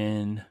you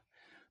spend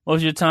most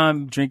of your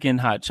time drinking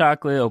hot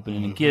chocolate,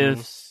 opening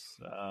gifts,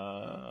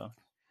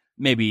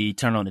 maybe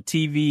turn on the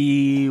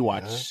TV,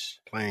 watch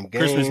playing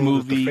games Christmas movie,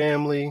 with the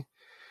family.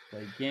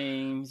 Play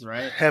games,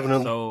 right? Having a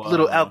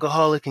little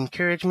alcoholic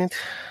encouragement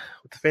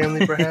with the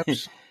family,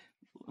 perhaps.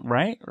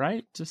 Right.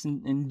 Just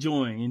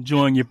enjoying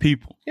your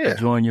people. Yeah.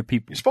 Enjoying your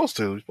people. You're supposed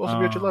to. You're supposed to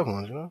be with your loved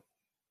ones,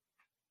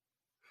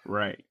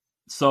 Right.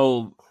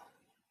 So,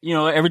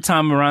 every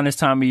time around this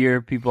time of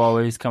year, people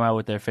always come out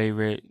with their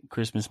favorite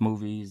Christmas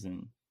movies,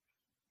 and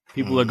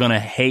people are going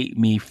to hate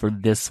me for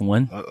this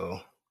one.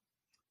 Uh-oh.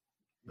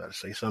 About to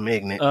say something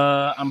ignorant.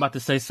 I'm about to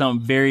say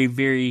something very,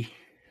 very,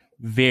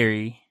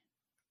 very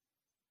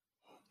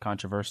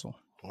controversial.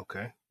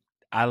 Okay.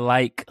 I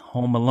like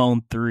Home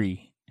Alone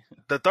 3.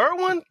 The third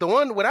one? The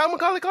one without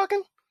Macaulay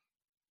Culkin?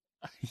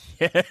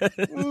 Yes.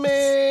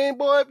 Man,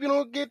 boy, if you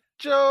don't get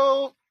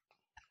Joe.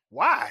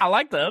 Why? I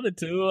like the other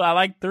two. I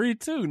like 3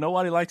 too.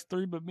 Nobody likes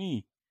 3 but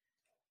me.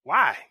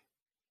 Why?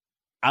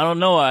 I don't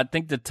know. I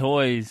think the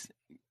toys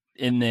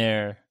in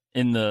there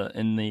in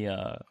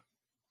the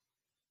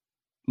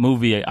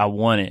movie I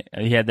wanted.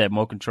 He had that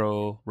remote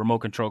control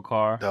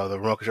car. The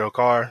remote control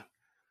car.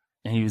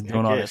 And he was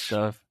doing all that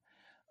stuff.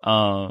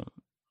 I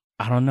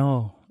don't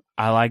know.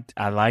 I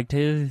liked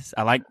his.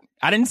 I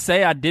didn't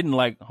say I didn't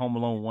like Home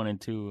Alone 1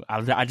 and 2.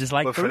 I just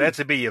like. But 3. For that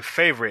to be your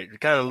favorite, you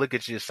kind of look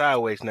at you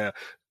sideways now.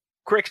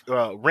 Quick,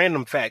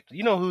 random fact: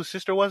 you know whose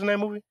sister was in that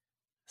movie?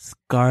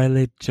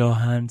 Scarlett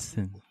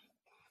Johansson.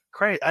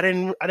 Crazy! I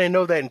didn't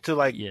know that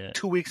until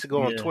 2 weeks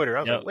ago on Twitter.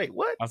 I was like, wait,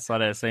 what? I saw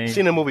that same.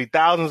 Seen the movie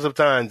thousands of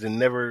times and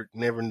never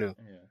knew.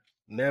 Yeah.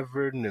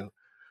 Never knew.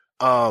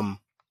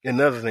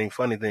 Another thing,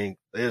 funny thing,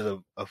 there's a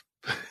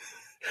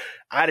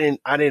I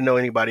didn't know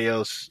anybody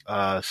else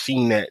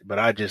seen that, but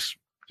I just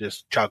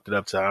chalked it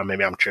up to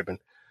maybe I'm tripping.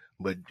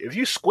 But if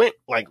you squint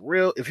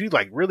if you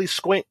really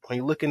squint when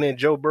you're looking at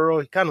Joe Burrow,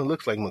 he kind of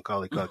looks like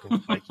Macaulay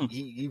Culkin. Like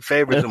he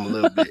favors him a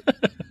little bit.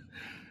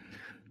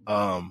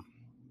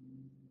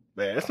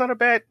 Man, it's not a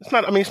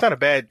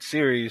bad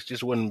series.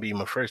 Just wouldn't be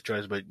my first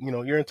choice, but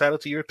you're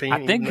entitled to your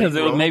opinion. I think because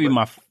it was maybe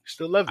my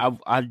still love it.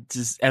 I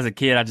just as a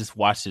kid I just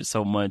watched it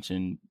so much,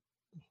 and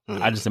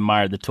I just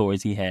admired the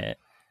toys he had.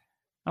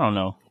 I don't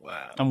know.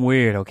 Wow. I'm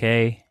weird,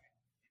 okay?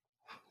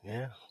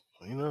 Yeah,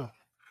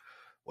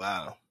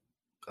 Wow.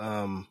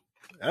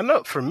 I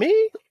know for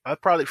me,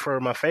 for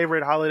my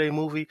favorite holiday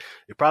movie,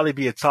 it'd probably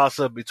be a toss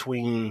up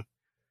between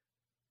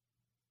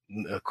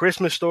A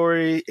Christmas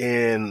Story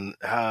and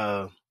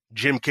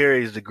Jim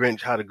Carrey's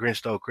How the Grinch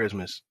Stole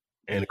Christmas.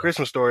 And The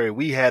Christmas Story,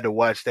 we had to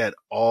watch that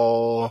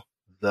all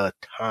the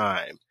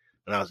time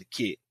when I was a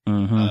kid.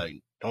 Mm-hmm.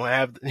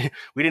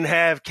 We didn't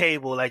have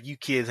cable like you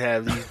kids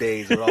have these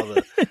days with all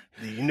the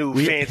new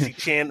fancy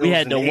channels. We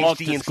had to walk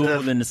HD to and school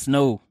stuff. in the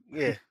snow.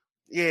 Yeah.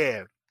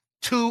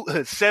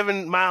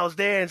 7 miles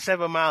there and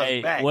 7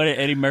 miles back. What did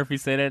Eddie Murphy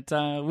say that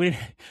time? We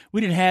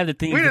didn't have the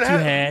things that you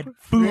had.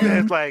 Food.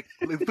 It's like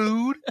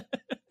food.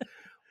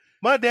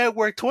 My dad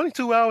worked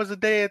 22 hours a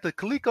day at the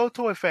Coleco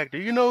Toy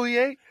Factory. You know he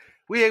ate?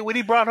 We ate what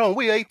he brought home.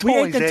 We ate toys,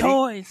 We ate the Eddie.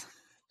 toys.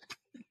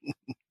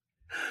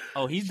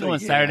 Oh, he's doing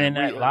Saturday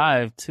Night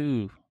Live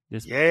too.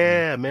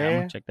 Man. I'm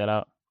gonna check that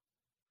out.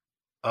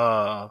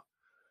 I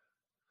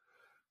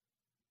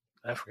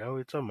forgot what we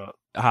were talking about.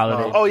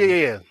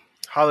 Holiday. Yeah.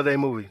 Holiday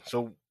movie.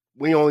 So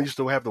we only used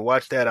to have to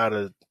watch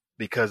that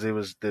because it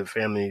was the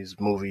family's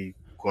movie,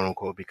 quote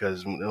unquote,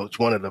 because it's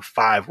one of the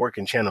 5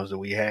 working channels that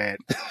we had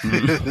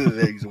that you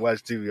used to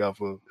watch TV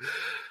off of.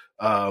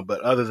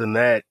 But other than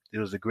that, it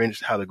was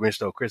How the Grinch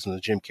Stole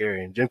Christmas, Jim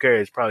Carrey. And Jim Carrey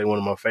is probably one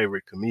of my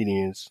favorite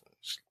comedians.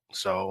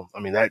 So,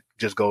 I mean, that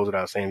just goes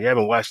without saying. If you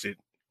haven't watched it,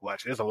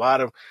 watch it. There's a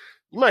lot of,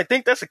 you might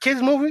think that's a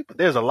kid's movie, but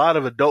there's a lot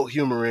of adult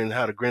humor in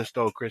How the Grinch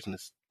Stole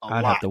Christmas.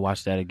 I'd have to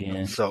watch that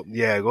again. So,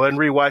 yeah, go ahead and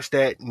rewatch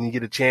that when you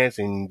get a chance.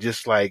 And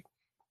just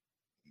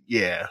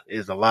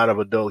there's a lot of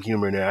adult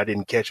humor in there. I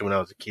didn't catch it when I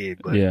was a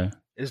kid, but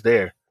it's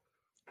there.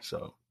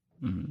 So,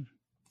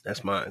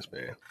 that's mine,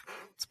 man.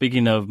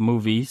 Speaking of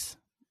movies,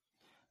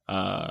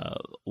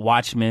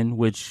 Watchmen,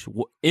 which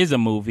is a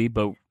movie,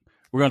 but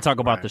we're going to talk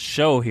about the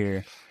show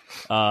here.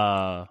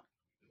 Dane,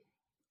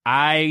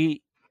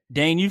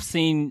 you've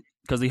seen,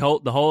 because the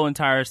whole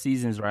entire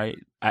season's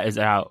is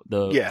out.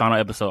 The final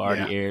episode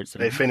already aired. So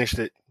they finished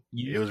it.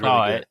 You it was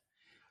saw really good. it.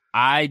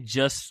 I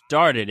just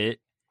started it,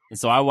 and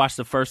so I watched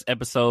the first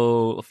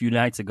episode a few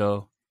nights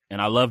ago, and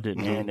I loved it,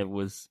 man. It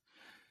was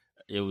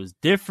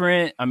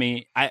different. I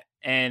mean,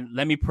 and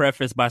let me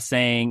preface by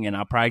saying, and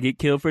I'll probably get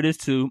killed for this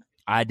too,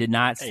 I did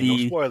not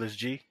see. No spoilers,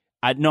 G.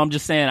 I'm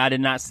just saying I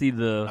did not see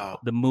the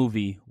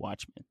movie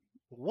Watchmen.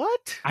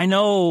 What? I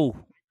know.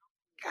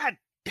 God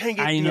dang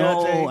it! I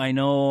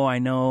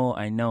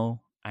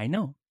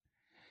know.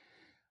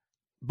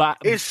 But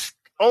it's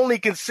only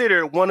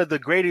considered one of the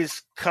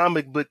greatest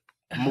comic book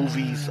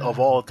movies of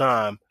all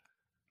time.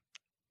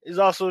 It's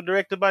also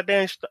directed by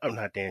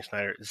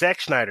Zack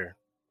Snyder.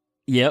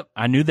 Yep,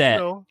 I knew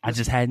that. I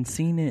just hadn't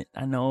seen it.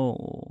 I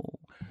know.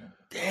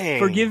 Dang.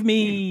 Forgive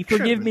me.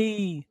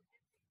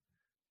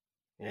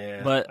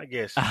 Yeah, but I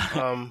guess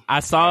I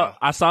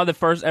saw the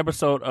first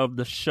episode of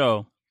the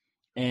show,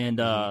 and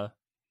I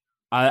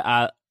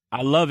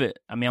love it.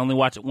 I mean, I only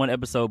watched one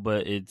episode,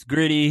 but it's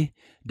gritty,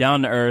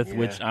 down to earth,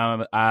 which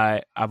I've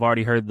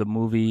already heard the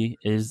movie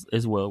is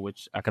as well,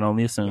 which I can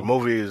only assume. The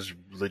movie is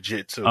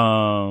legit too.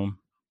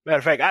 Matter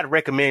of fact, I'd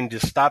recommend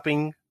just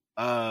stopping.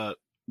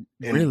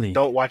 Really?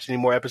 Don't watch any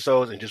more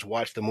episodes and just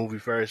watch the movie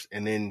first,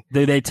 and then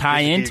do they tie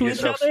into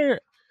each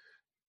other?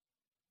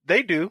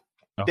 They do.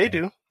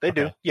 Okay. They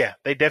do. Yeah,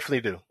 they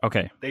definitely do.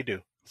 Okay, they do.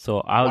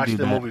 So I'll watch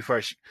the movie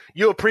first.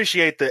 You'll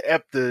appreciate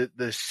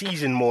the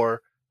season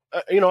more.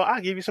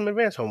 I'll give you some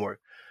advanced homework,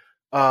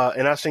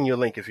 and I'll send you a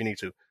link if you need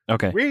to.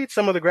 Okay. Read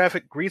some of the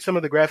graphic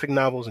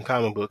novels and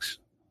comic books.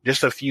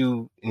 Just a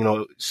few,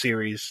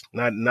 series.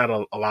 Not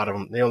a lot of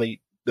them.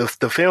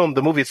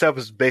 The movie itself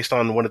is based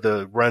on one of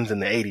the runs in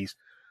the 80s.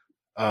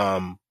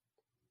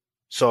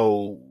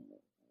 So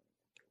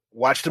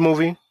watch the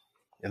movie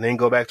and then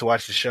go back to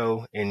watch the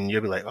show, and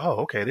you'll be like,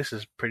 oh, okay, this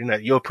is pretty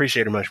nice. You'll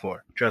appreciate it much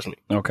more. Trust me.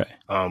 Okay.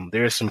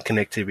 There's some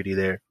connectivity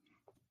there.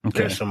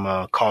 Okay. There's some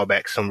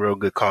callbacks, some real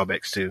good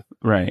callbacks too.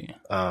 Right.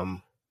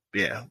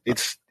 Yeah,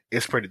 it's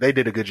pretty. They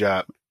did a good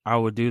job. I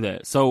would do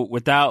that. So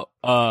without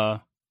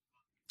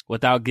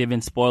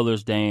giving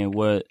spoilers, Dane,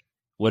 what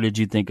did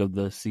you think of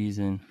the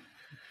season?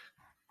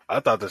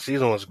 I thought the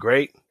season was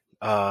great.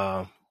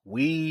 I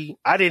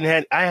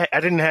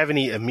didn't have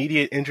any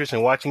immediate interest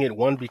in watching it.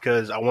 One,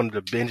 because I wanted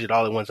to binge it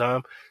all at one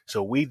time.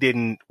 So we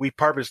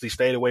purposely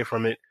stayed away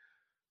from it.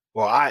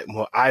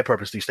 I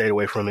purposely stayed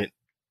away from it.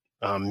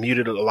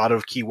 Muted a lot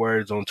of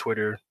keywords on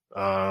Twitter.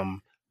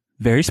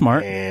 Very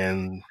smart.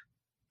 And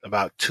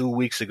about 2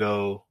 weeks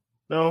ago,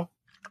 2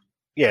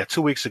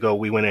 weeks ago,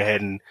 we went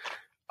ahead and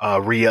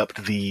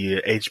re-upped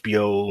the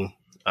HBO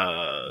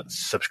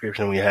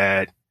subscription we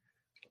had.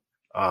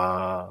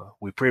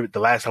 The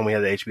last time we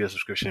had the HBO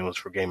subscription was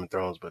for Game of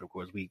Thrones, but of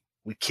course we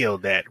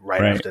killed that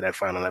right after that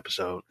final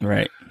episode.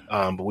 Right.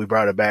 But we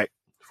brought it back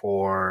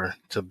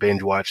to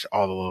binge watch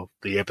all of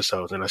the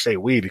episodes. And I say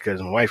we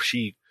because my wife,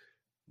 she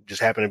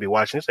just happened to be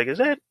watching. It's like, is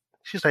that?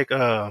 She's like,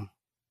 what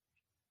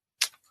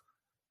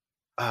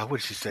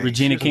did she say?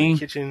 Regina King?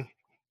 Kitchen.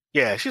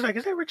 Yeah, she's like,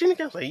 "Is that Regina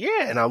King?" I was like,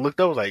 "Yeah," and I looked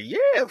over, like,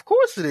 "Yeah, of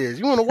course it is.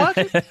 You want to watch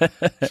it?"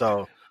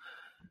 So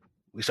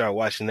we started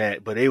watching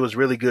that, but it was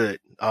really good.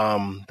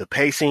 The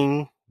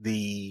pacing,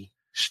 the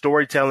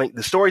storytelling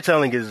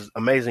is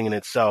amazing in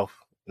itself.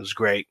 It was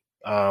great.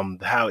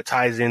 How it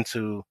ties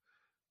into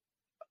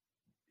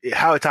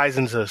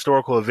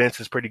historical events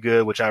is pretty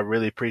good, which I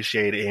really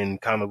appreciate in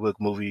comic book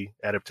movie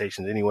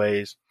adaptations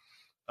anyways.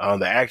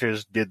 The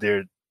actors did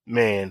their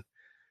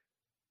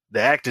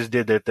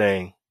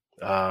thing.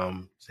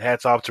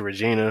 Hats off to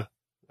Regina.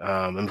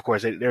 And of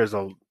course there's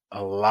a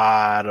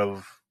lot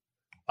of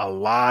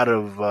well,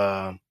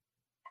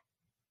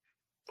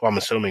 I'm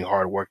assuming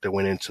hard work that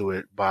went into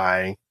it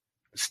by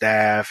the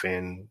staff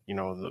and,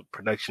 the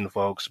production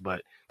folks,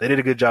 but they did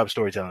a good job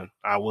storytelling.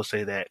 I will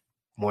say that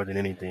more than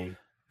anything.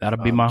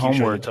 That'll be my keeps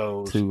you on homework your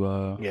toes.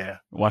 to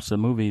watch the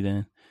movie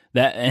then.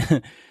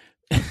 That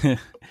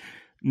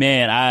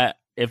man,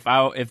 if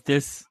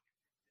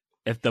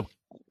the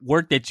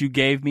work that you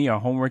gave me or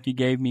homework you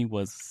gave me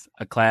was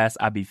a class,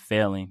 I'd be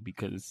failing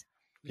because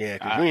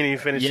because we ain't even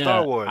finished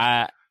Star Wars.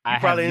 I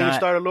probably ain't even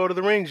started Lord of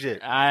the Rings yet.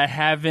 I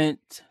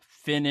haven't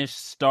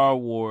finished Star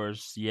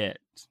Wars yet.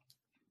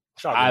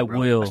 Good, I bro.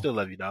 will. I still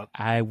love you, dog.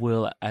 I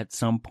will at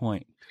some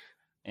point,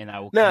 and I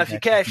will. Now, if you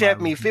cash at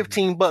me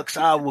 $15,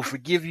 I will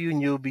forgive you, and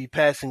you'll be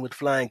passing with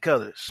flying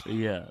colors.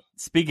 Yeah.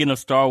 Speaking of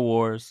Star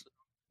Wars,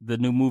 the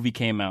new movie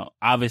came out.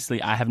 Obviously,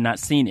 I have not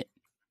seen it.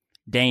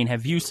 Dane,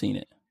 have you seen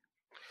it?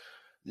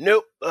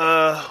 Nope.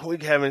 We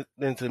haven't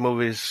been to the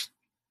movies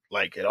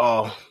like at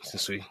all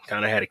since we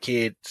kind of had a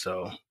kid,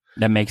 so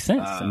that makes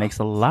sense. It makes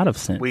a lot of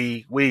sense.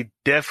 We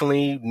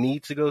definitely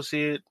need to go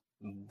see it.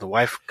 The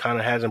wife kind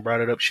of hasn't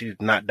brought it up. She's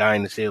not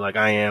dying to see it like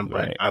I am,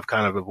 but right. I've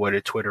kind of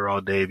avoided Twitter all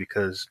day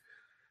because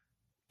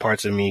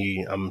parts of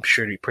me, I'm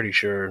pretty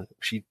sure if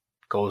she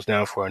goes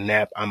down for a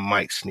nap, I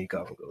might sneak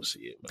off and go see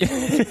it. But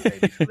maybe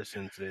if you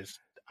listen to this,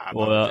 I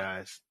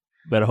apologize.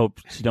 Better hope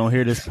she don't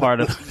hear this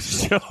part of the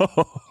show.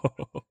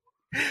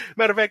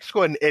 Matter of fact, just go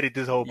ahead and edit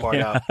this whole part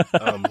out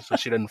so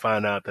she doesn't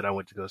find out that I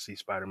went to go see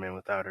Spider-Man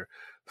without her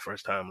the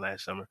first time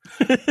last summer.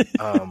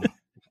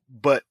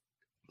 But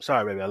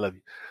sorry, baby, I love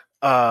you.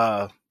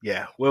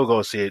 Yeah, we'll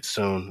go see it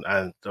soon. I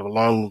have a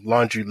long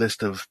laundry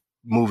list of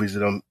movies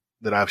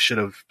that I should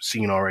have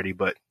seen already,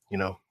 but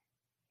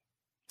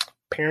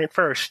parent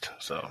first.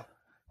 So,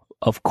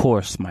 of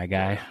course, my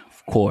guy,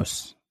 of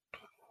course.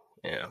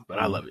 Yeah, but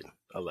I love it.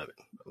 I love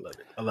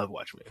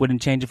watching it.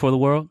 Wouldn't change it for the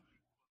world.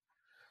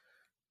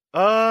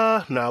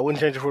 No, I wouldn't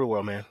change it for the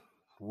world, man.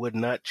 Would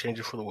not change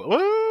it for the world.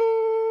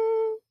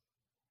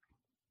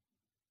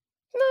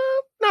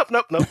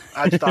 Nope.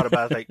 I just thought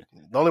about it. Like,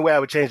 the only way I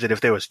would change it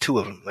if there was two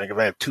of them. Like, if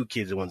I have two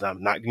kids at one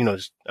time, not,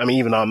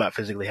 even though I'm not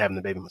physically having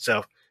the baby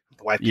myself, if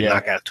the wife can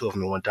knock out two of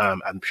them at one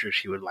time, I'm sure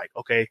she would like,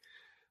 okay,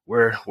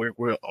 we're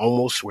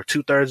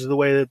 2/3 of the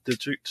way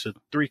to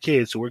 3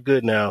 kids, so we're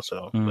good now.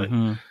 So, but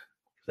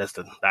that's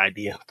the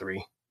idea,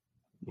 3.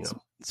 It's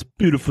a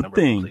beautiful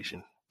thing.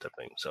 Type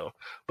thing. So,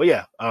 but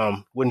yeah,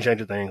 wouldn't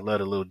change a thing. Love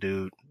the little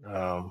dude.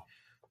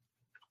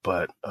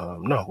 But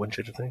no, wouldn't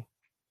change a thing.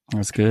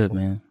 That's good,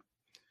 man.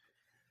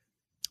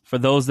 For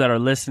those that are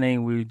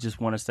listening, we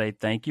just want to say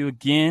thank you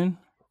again.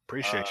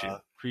 Appreciate you.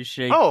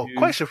 Appreciate you.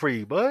 Question for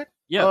you, bud.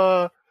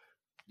 Yeah.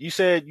 You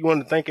said you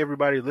wanted to thank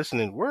everybody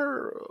listening. Where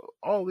are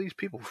all these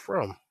people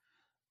from?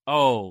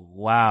 Oh,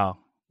 wow.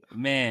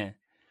 Man.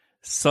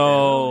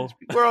 So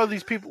where are all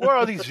these people? Where are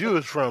all these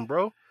viewers from,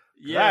 bro?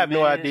 Yeah, I have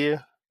no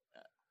idea.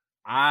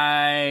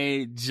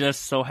 I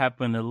just so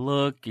happened to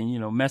look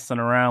and, messing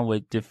around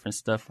with different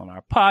stuff on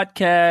our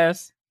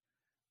podcast.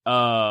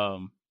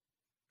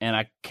 And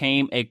I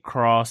came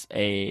across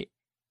an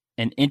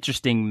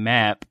interesting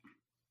map.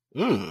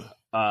 A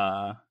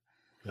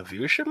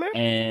viewership map?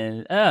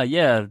 And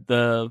yeah,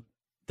 the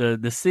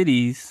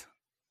cities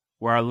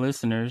where our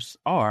listeners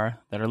are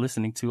that are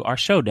listening to our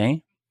show,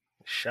 Dane.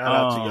 Shout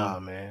out to y'all,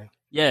 man.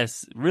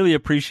 Yes, really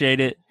appreciate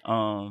it.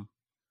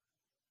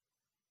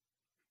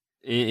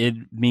 It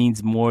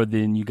means more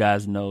than you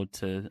guys know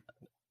to,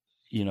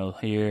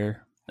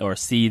 hear or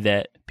see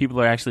that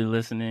people are actually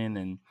listening.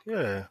 And,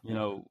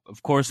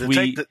 of course,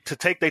 to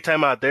take their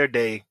time out their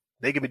day,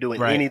 they can be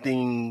doing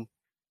anything.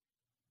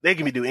 They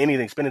can be doing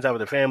anything, spending time with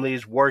their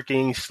families,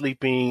 working,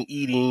 sleeping,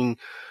 eating.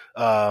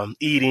 They could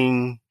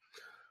be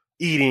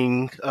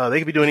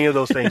doing any of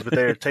those things, but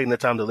they're taking the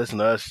time to listen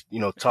to us,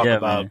 talk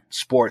about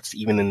sports,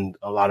 even in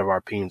a lot of our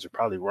opinions are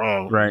probably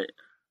wrong. Right.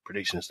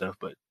 Prediction and stuff,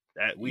 but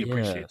that we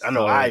appreciate. I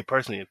know I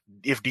personally,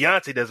 if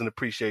Deontay doesn't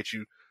appreciate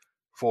you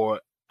for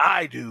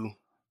I do,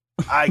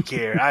 I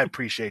care. I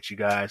appreciate you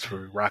guys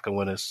for rocking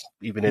with us,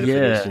 even if it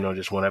is,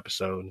 just one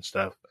episode and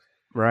stuff.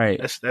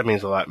 Right. That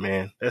means a lot,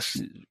 man. That's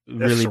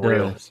really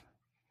surreal. Does.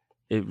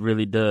 It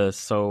really does.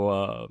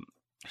 So,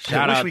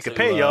 shout out. We could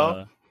pay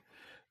y'all.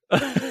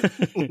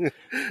 We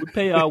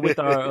pay y'all with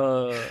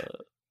our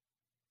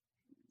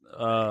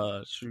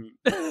shoot.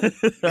 I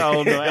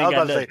don't know. I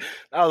was like,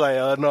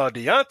 no,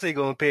 Deontay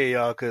gonna pay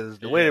y'all because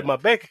the way that my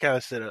bank account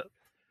is set up.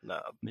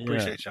 Nah,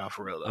 appreciate y'all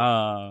for real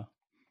though.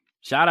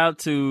 shout out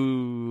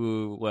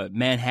to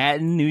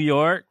Manhattan, New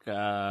York.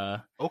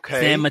 Okay.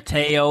 San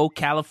Mateo,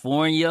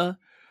 California.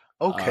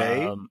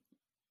 Okay.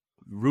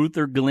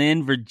 Ruther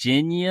Glen,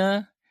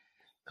 Virginia.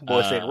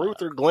 Boy said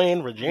Ruther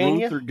Glen,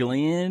 Virginia. Ruther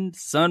Glen,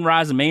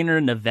 Sunrise Manor,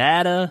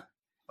 Nevada.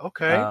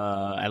 Okay.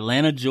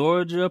 Atlanta,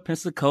 Georgia,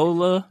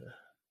 Pensacola,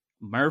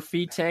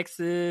 Murphy,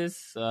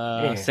 Texas,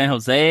 San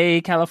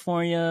Jose,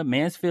 California,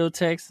 Mansfield,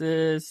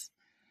 Texas,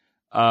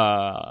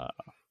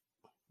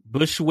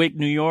 Bushwick,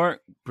 New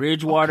York,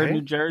 Bridgewater,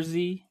 New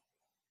Jersey,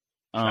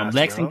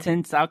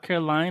 Lexington, South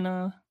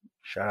Carolina,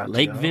 shout out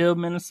Lakeville,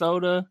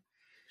 Minnesota,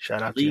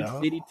 shout out League to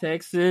y'all. City,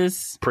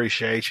 Texas.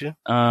 Appreciate you.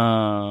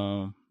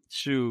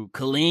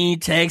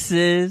 Killeen,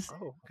 Texas.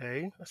 Oh,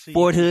 okay. I see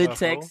Fort Hood,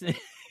 Texas.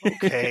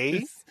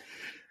 Okay.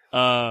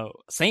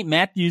 St.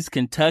 Matthews,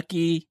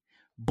 Kentucky,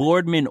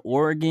 Boardman,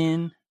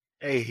 Oregon.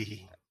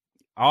 Hey.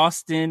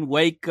 Austin,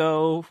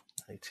 Waco,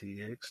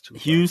 ATX,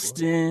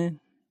 Houston.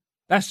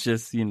 That's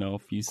just, a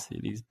few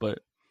cities, but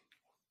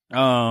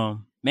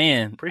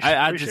man,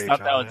 I just thought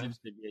that was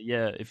interesting.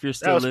 Yeah, if you're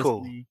still listening,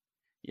 cool.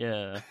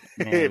 Yeah.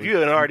 Man, if you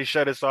hadn't already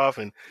shut us off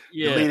and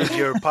deleted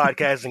your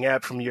podcasting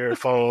app from your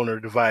phone or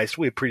device,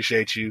 we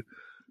appreciate you.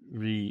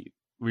 We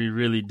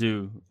really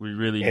do. We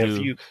really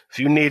do. If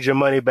you need your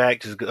money back,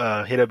 just hit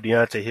up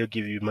Deontay. He'll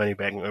give you money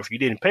back. Or if you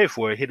didn't pay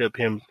for it, hit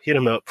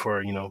him up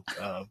for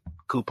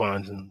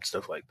coupons and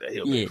stuff like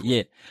that.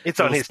 Yeah. It's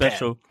on his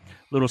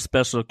little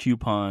special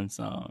coupons.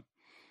 I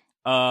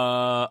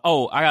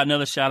got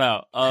another shout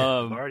out.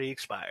 Already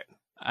expired.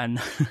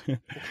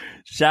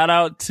 Shout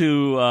out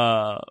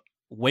to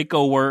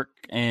Waco Work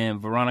and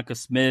Veronica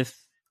Smith.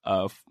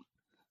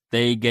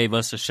 They gave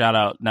us a shout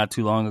out not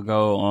too long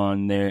ago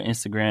on their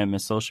Instagram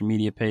and social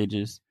media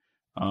pages.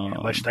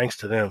 Much thanks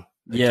to them.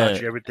 They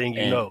taught you everything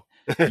you know.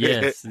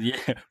 Yes,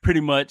 pretty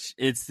much.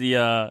 It's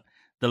the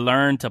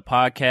Learn to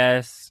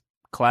Podcast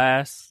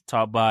class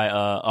taught by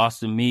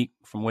Austin Meek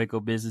from Waco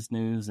Business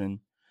News, and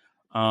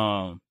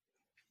man,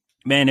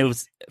 it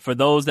was for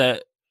those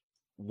that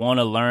want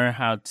to learn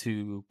how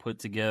to put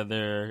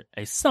together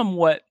a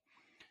somewhat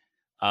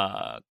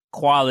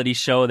quality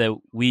show that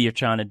we are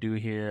trying to do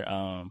here.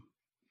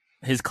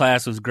 His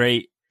class was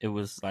great. It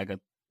was like a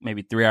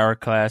maybe 3-hour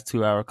class,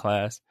 2-hour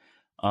class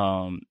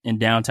in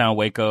downtown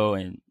Waco,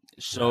 and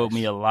showed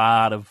me a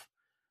lot of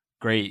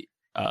great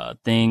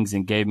things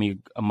and gave me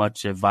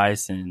much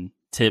advice and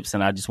tips.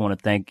 And I just want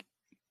to thank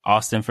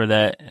Austin for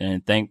that,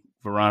 and thank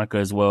Veronica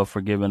as well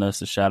for giving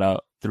us a shout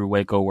out through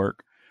Waco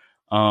Work.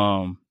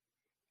 I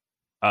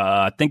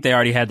think they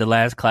already had the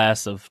last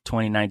class of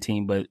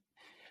 2019, but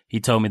he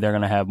told me they're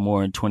going to have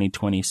more in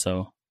 2020.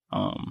 So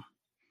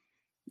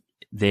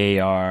they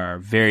are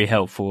very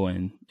helpful,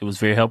 and it was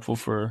very helpful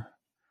for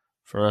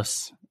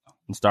us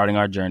in starting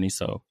our journey.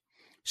 So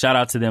shout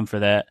out to them for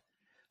that.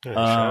 Yeah,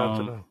 shout out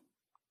to them.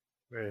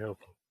 Very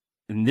helpful.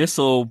 And this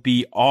will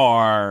be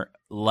our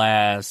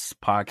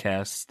last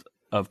podcast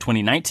of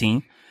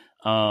 2019.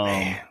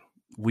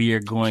 We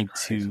are going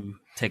to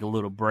take a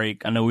little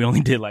break. I know we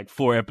only did like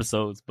 4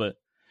 episodes, but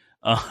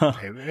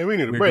hey, we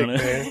need a break,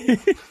 man.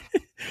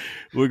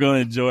 We're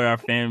going to enjoy our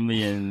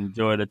family and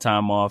enjoy the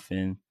time off,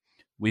 and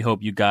we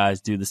hope you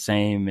guys do the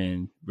same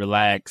and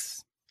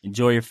relax,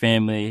 enjoy your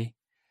family,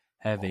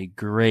 have a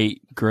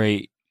great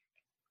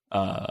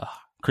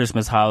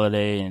Christmas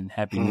holiday, and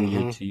Happy New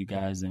Year to you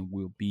guys, and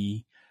we'll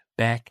be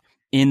back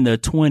in the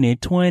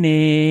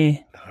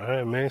 2020. All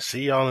right, man.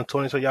 See y'all in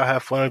 2020. So y'all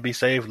have fun, be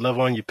safe, love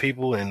on your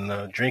people,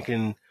 and drink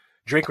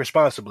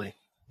responsibly.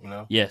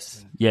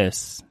 Yes.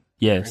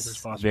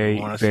 Very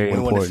important. We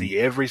want to see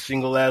every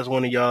single last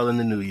one of y'all in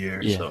the new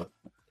year. Yeah, so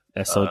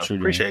that's so true.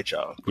 Appreciate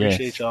y'all.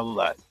 Appreciate y'all a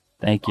lot.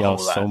 Thank y'all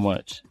so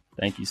much.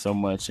 Thank you so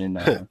much.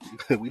 And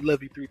we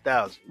love you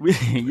 3,000.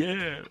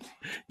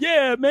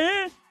 Yeah,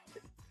 man.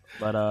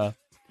 But all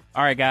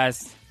right,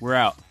 guys, we're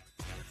out.